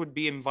 X would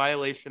be in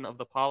violation of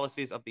the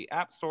policies of the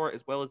App Store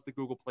as well as the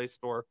Google Play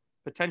Store.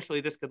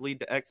 Potentially, this could lead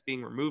to X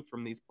being removed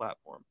from these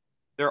platforms.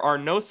 There are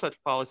no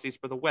such policies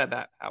for the web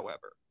app,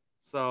 however.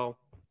 So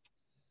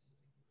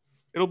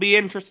it'll be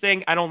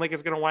interesting. I don't think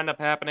it's going to wind up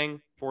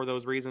happening for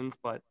those reasons,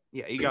 but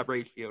yeah, he got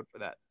ratioed for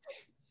that.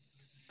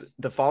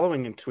 The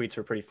following tweets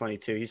were pretty funny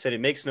too. He said,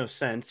 it makes no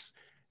sense.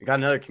 We got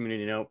another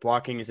community note.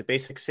 Blocking is a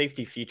basic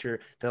safety feature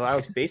that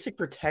allows basic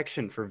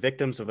protection for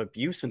victims of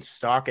abuse and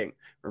stalking.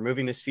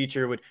 Removing this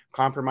feature would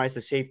compromise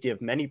the safety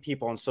of many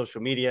people on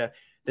social media.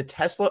 The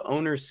Tesla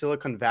owner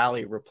Silicon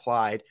Valley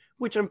replied,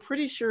 which I'm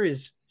pretty sure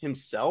is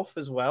himself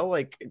as well.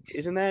 Like,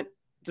 isn't that?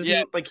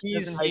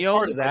 He's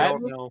part of that.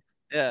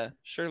 Yeah,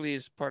 surely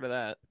he's part of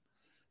that.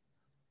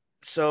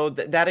 So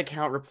that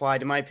account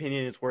replied, in my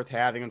opinion, it's worth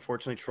having.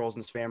 Unfortunately, trolls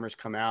and spammers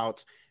come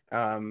out.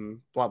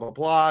 Blah, blah,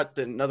 blah.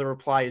 Another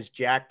reply is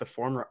Jack, the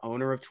former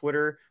owner of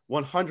Twitter.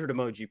 100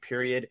 emoji,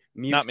 period.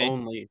 Mute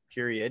only,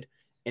 period.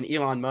 And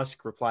Elon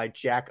Musk replied,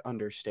 Jack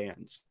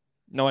understands.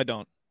 No, I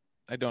don't.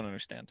 I don't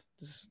understand.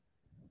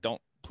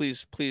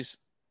 Please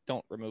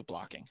don't remove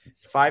blocking.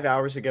 5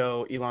 hours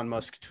ago, Elon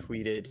Musk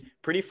tweeted,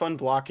 pretty fun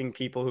blocking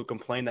people who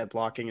complain that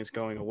blocking is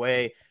going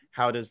away.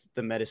 How does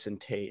the medicine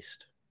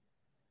taste?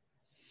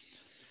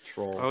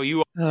 Troll. Oh,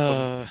 you.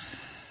 Yeah.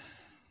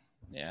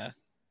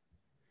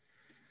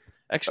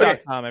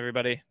 X.com,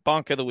 everybody.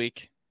 Bonk of the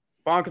week.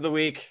 Bonk of the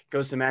week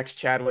goes to Max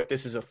Chadwick.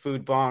 This is a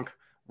food bonk.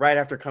 Right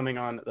after coming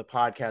on the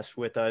podcast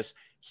with us,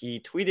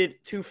 he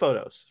tweeted 2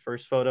 photos.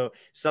 First photo,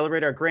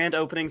 celebrate our grand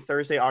opening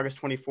Thursday,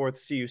 August 24th.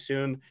 See you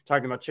soon.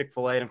 Talking about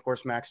Chick-fil-A. And of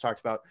course, Max talked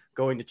about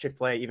going to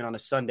Chick-fil-A even on a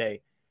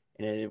Sunday.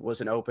 And it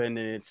wasn't open,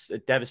 and it's a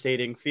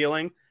devastating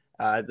feeling.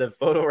 The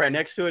photo right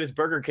next to it is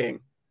Burger King.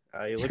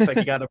 It looks like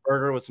he got a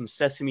burger with some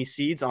sesame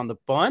seeds on the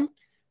bun.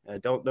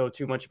 Don't know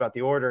too much about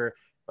the order,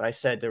 but I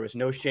said there was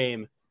no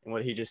shame in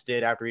what he just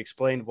did after he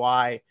explained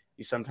why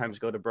you sometimes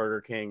go to Burger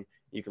King.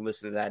 You can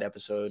listen to that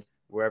episode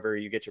wherever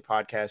you get your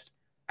podcast.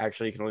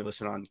 Actually, you can only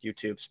listen on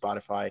YouTube,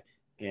 Spotify,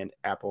 and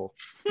Apple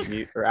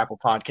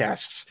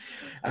Podcasts.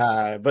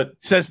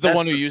 But says the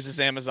one who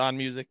uses Amazon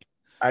Music.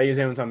 I use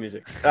Amazon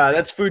Music.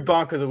 That's Food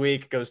Bonk of the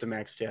Week. Goes to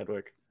Max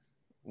Chadwick.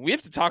 We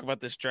have to talk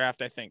about this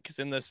draft, I think, because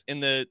in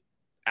the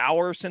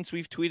hour since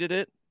we've tweeted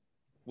it,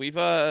 we've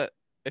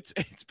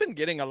it's been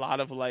getting a lot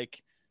of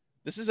like,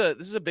 this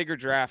is a bigger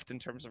draft in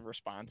terms of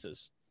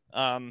responses.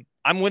 I'm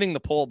winning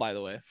the poll, by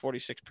the way,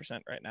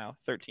 46% right now,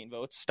 13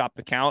 votes. Stop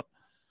the count.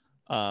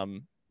 I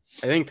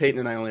think Peyton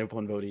and I only have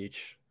 1 vote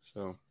each.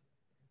 So,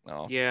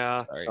 oh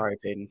yeah, sorry,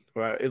 Peyton.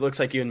 Well, it looks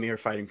like you and me are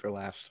fighting for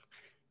last.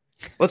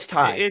 Let's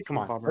tie. It's Come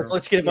a on. bummer.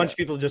 Let's get a bunch of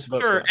people to just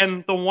vote Sure, for us.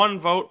 and the one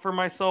vote for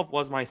myself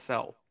was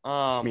myself.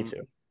 Me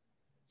too.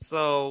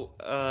 So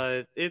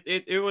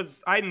it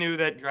was. I knew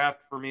that draft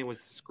for me was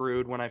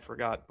screwed when I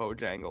forgot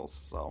Bojangles.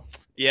 So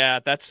Yeah,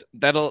 that's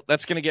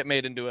gonna get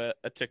made into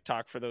a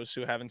TikTok for those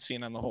who haven't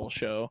seen on the whole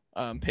show.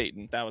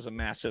 Peyton, that was a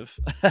massive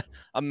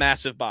a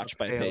massive botch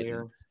by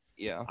failure. Peyton.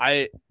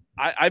 Yeah.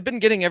 I've been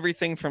getting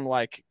everything from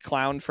like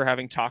clown for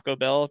having Taco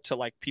Bell to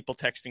like people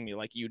texting me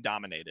like you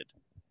dominated.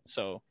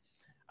 So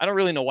I don't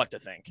really know what to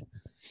think.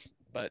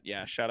 But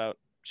yeah, shout out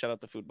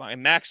to Food Bank.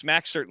 And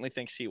Max certainly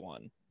thinks he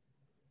won.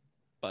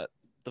 But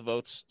the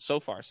votes so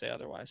far say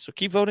otherwise. So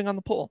keep voting on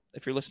the poll.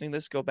 If you're listening to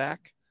this, go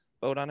back,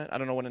 vote on it. I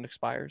don't know when it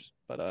expires,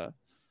 but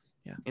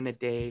yeah. In a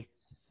day.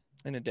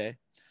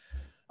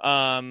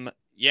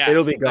 Yeah.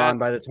 It'll be gone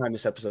by the time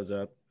this episode's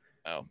up.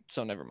 Oh,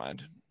 so never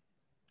mind.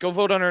 Go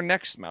vote on our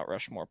next Mount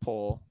Rushmore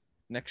poll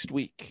next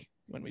week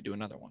when we do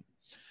another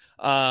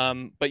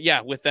one. But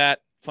yeah, with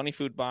that, funny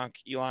food bonk,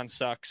 Elon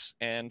sucks,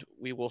 and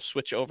we will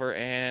switch over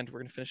and we're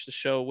gonna finish the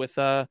show with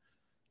a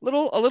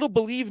little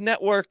Bleav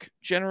Network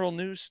general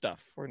news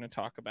stuff we're gonna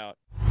talk about.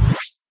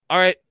 All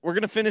right, we're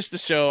gonna finish the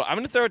show. I'm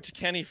gonna throw it to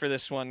Kenny for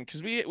this one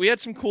because we had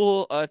some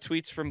cool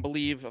tweets from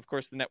Bleav, of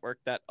course, the network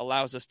that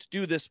allows us to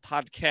do this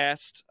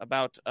podcast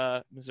about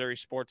Missouri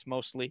sports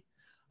mostly.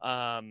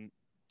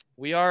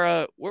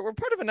 We're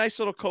part of a nice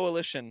little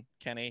coalition,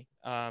 Kenny.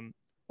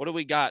 What do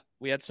we got?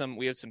 We had some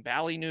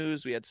Bally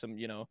news. We had some,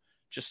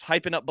 just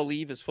hyping up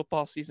Bleav as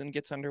football season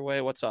gets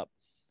underway. What's up?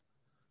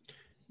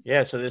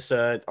 Yeah, so this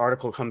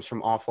article comes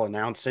from Awful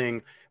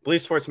Announcing.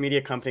 Bleav Sports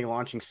Media Company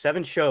launching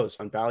 7 shows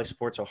on Bally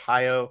Sports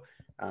Ohio.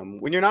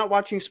 When you're not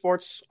watching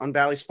sports on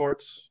Bally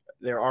Sports,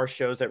 there are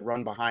shows that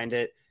run behind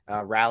it.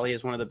 Rally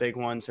is one of the big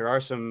ones. There are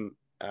some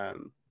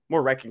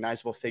more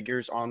recognizable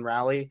figures on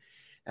Rally.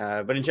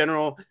 But in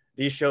general,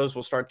 these shows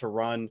will start to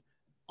run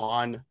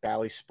on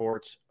Bally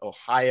Sports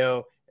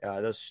Ohio.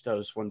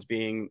 Those ones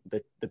being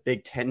the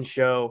Big Ten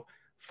show,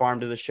 Farm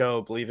to the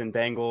Show, Bleav in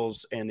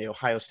Bengals, and the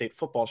Ohio State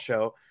football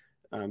show.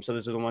 So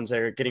those are the ones that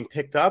are getting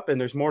picked up,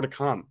 and there's more to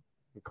come,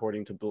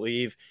 according to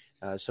Bleav.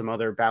 Some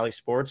other Bally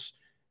Sports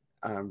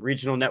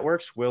regional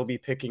networks will be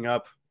picking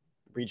up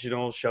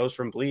regional shows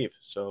from Bleav.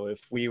 So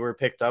if we were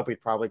picked up,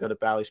 we'd probably go to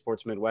Bally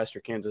Sports Midwest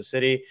or Kansas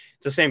City.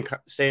 It's the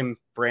same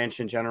branch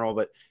in general,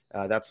 but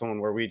that's the one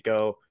where we'd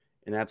go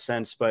in that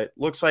sense. But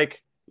looks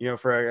like,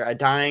 for a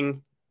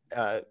dying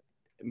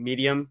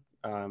medium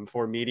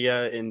for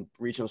media in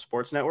regional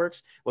sports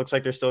networks, looks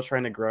like they're still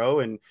trying to grow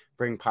and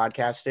bring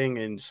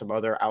podcasting and some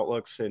other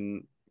outlooks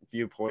and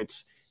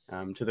viewpoints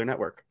to their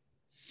network.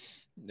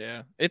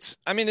 Yeah, it's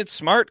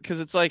smart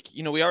because it's like,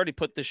 we already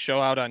put this show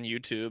out on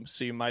YouTube,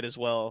 so you might as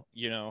well,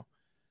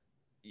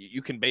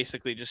 you can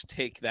basically just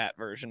take that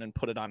version and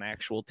put it on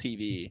actual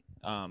TV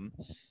and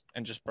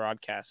just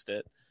broadcast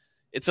it.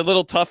 It's a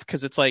little tough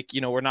because it's like,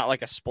 we're not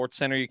like a sports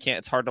center.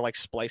 It's hard to like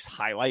splice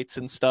highlights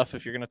and stuff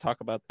if you're going to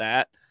talk about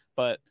that.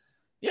 But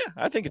yeah,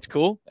 I think it's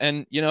cool.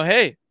 And,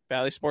 hey,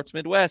 Bally Sports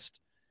Midwest,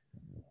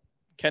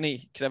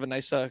 Kenny could have a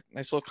nice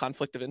little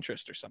conflict of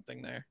interest or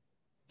something there.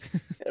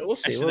 Yeah, we'll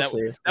see.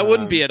 Actually, that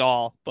wouldn't be at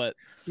all, but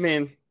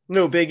man,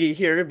 no biggie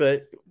here.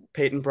 But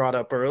Peyton brought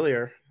up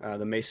earlier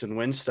the Mason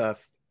Wynn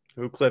stuff.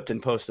 Who clipped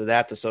and posted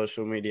that to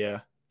social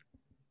media?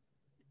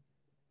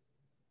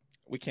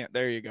 We can't.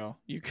 There you go.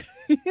 You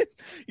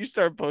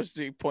start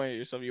posting, pointing at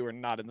yourself. You were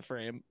not in the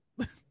frame.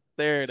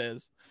 There it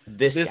is.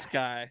 This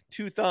guy.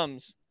 Two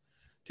thumbs.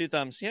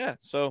 Yeah.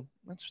 So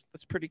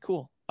that's pretty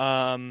cool.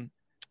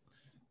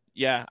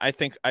 Yeah, I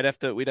think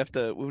we'd have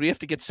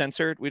to get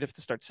censored. We'd have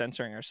to start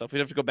censoring ourselves. We'd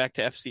have to go back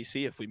to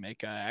FCC if we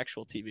make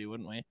actual TV,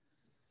 wouldn't we?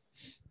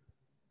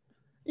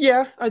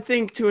 Yeah, I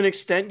think to an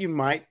extent you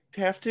might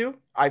have to.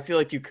 I feel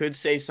like you could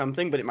say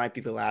something, but it might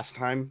be the last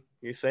time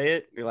you say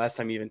it, the last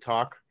time you even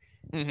talk.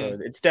 Mm-hmm. So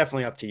it's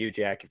definitely up to you,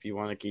 Jack, if you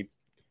want to keep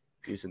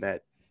using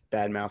that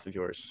bad mouth of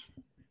yours.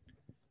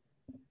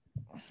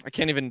 I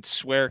can't even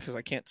swear because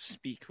I can't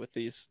speak with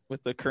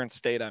the current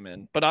state I'm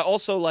in. But I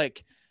also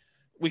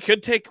we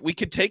could take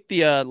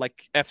the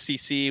like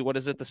FCC, what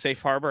is it, the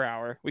Safe Harbor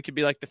Hour. We could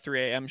be like the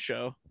 3 a.m.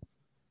 show.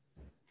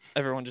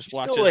 Everyone just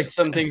watches. Still like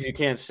some things you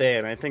can't say,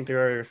 and I think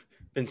there have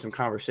been some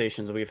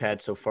conversations that we've had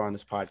so far on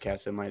this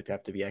podcast that might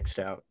have to be X'd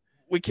out.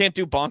 We can't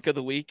do bonk of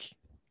the week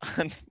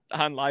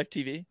on live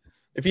TV.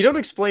 If you don't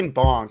explain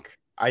bonk,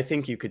 I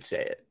think you could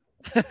say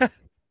it.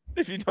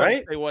 If you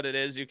don't say what it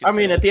is, you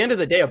can. At the end of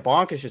the day, a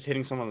bonk is just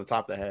hitting someone on the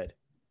top of the head.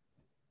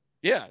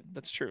 Yeah,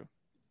 that's true.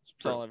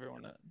 It's all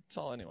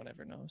anyone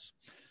ever knows.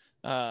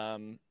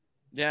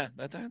 Yeah,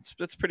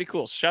 that's pretty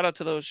cool. Shout out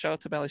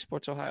to Bally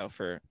Sports Ohio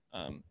for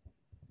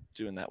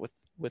doing that with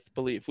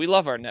Bleav. We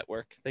love our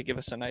network. They give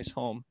us a nice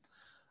home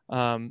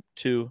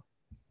to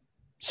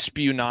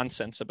spew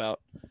nonsense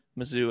about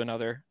Mizzou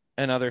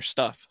and other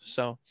stuff.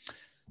 So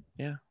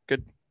yeah,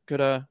 good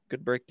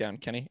breakdown,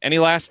 Kenny. Any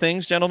last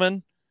things,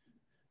 gentlemen?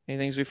 Any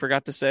things we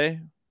forgot to say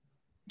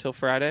till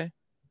Friday?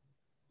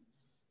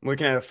 I'm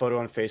looking at a photo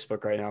on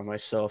Facebook right now of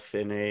myself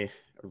in a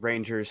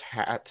Rangers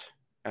hat.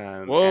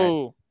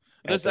 Whoa.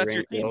 That's your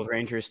team. The old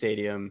Ranger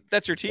Stadium.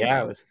 That's your team.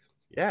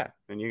 Yeah.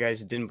 And you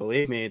guys didn't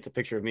believe me. It's a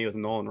picture of me with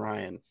Nolan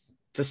Ryan.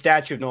 It's a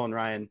statue of Nolan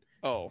Ryan.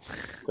 Oh,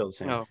 still the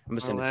same. I'm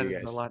gonna send it to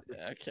you guys.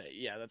 Okay,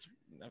 yeah, that's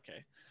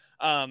okay.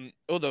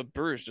 The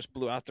Brewers just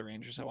blew out the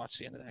Rangers. I watched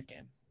the end of that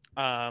game.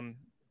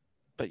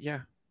 But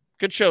yeah,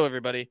 good show,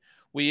 everybody.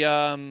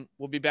 We'll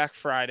be back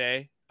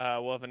Friday.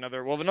 We'll have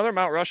another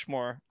Mount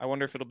Rushmore. I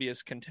wonder if it'll be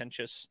as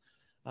contentious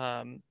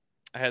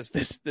as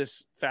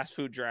this fast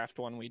food draft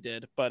one we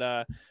did.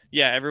 But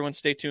yeah, everyone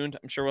stay tuned.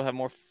 I'm sure we'll have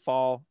more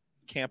fall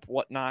camp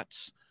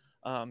whatnots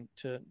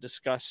to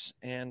discuss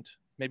and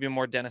maybe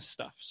more Dennis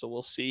stuff. So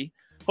we'll see.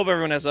 Hope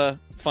everyone has a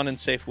fun and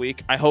safe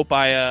week. I hope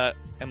I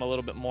am a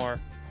little bit more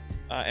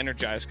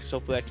energized because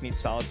hopefully I can eat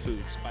solid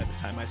foods by the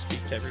time I speak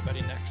to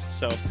everybody next.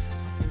 So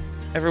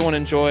everyone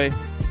enjoy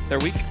their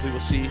week. We will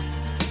see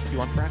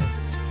you on Friday.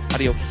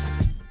 Adios.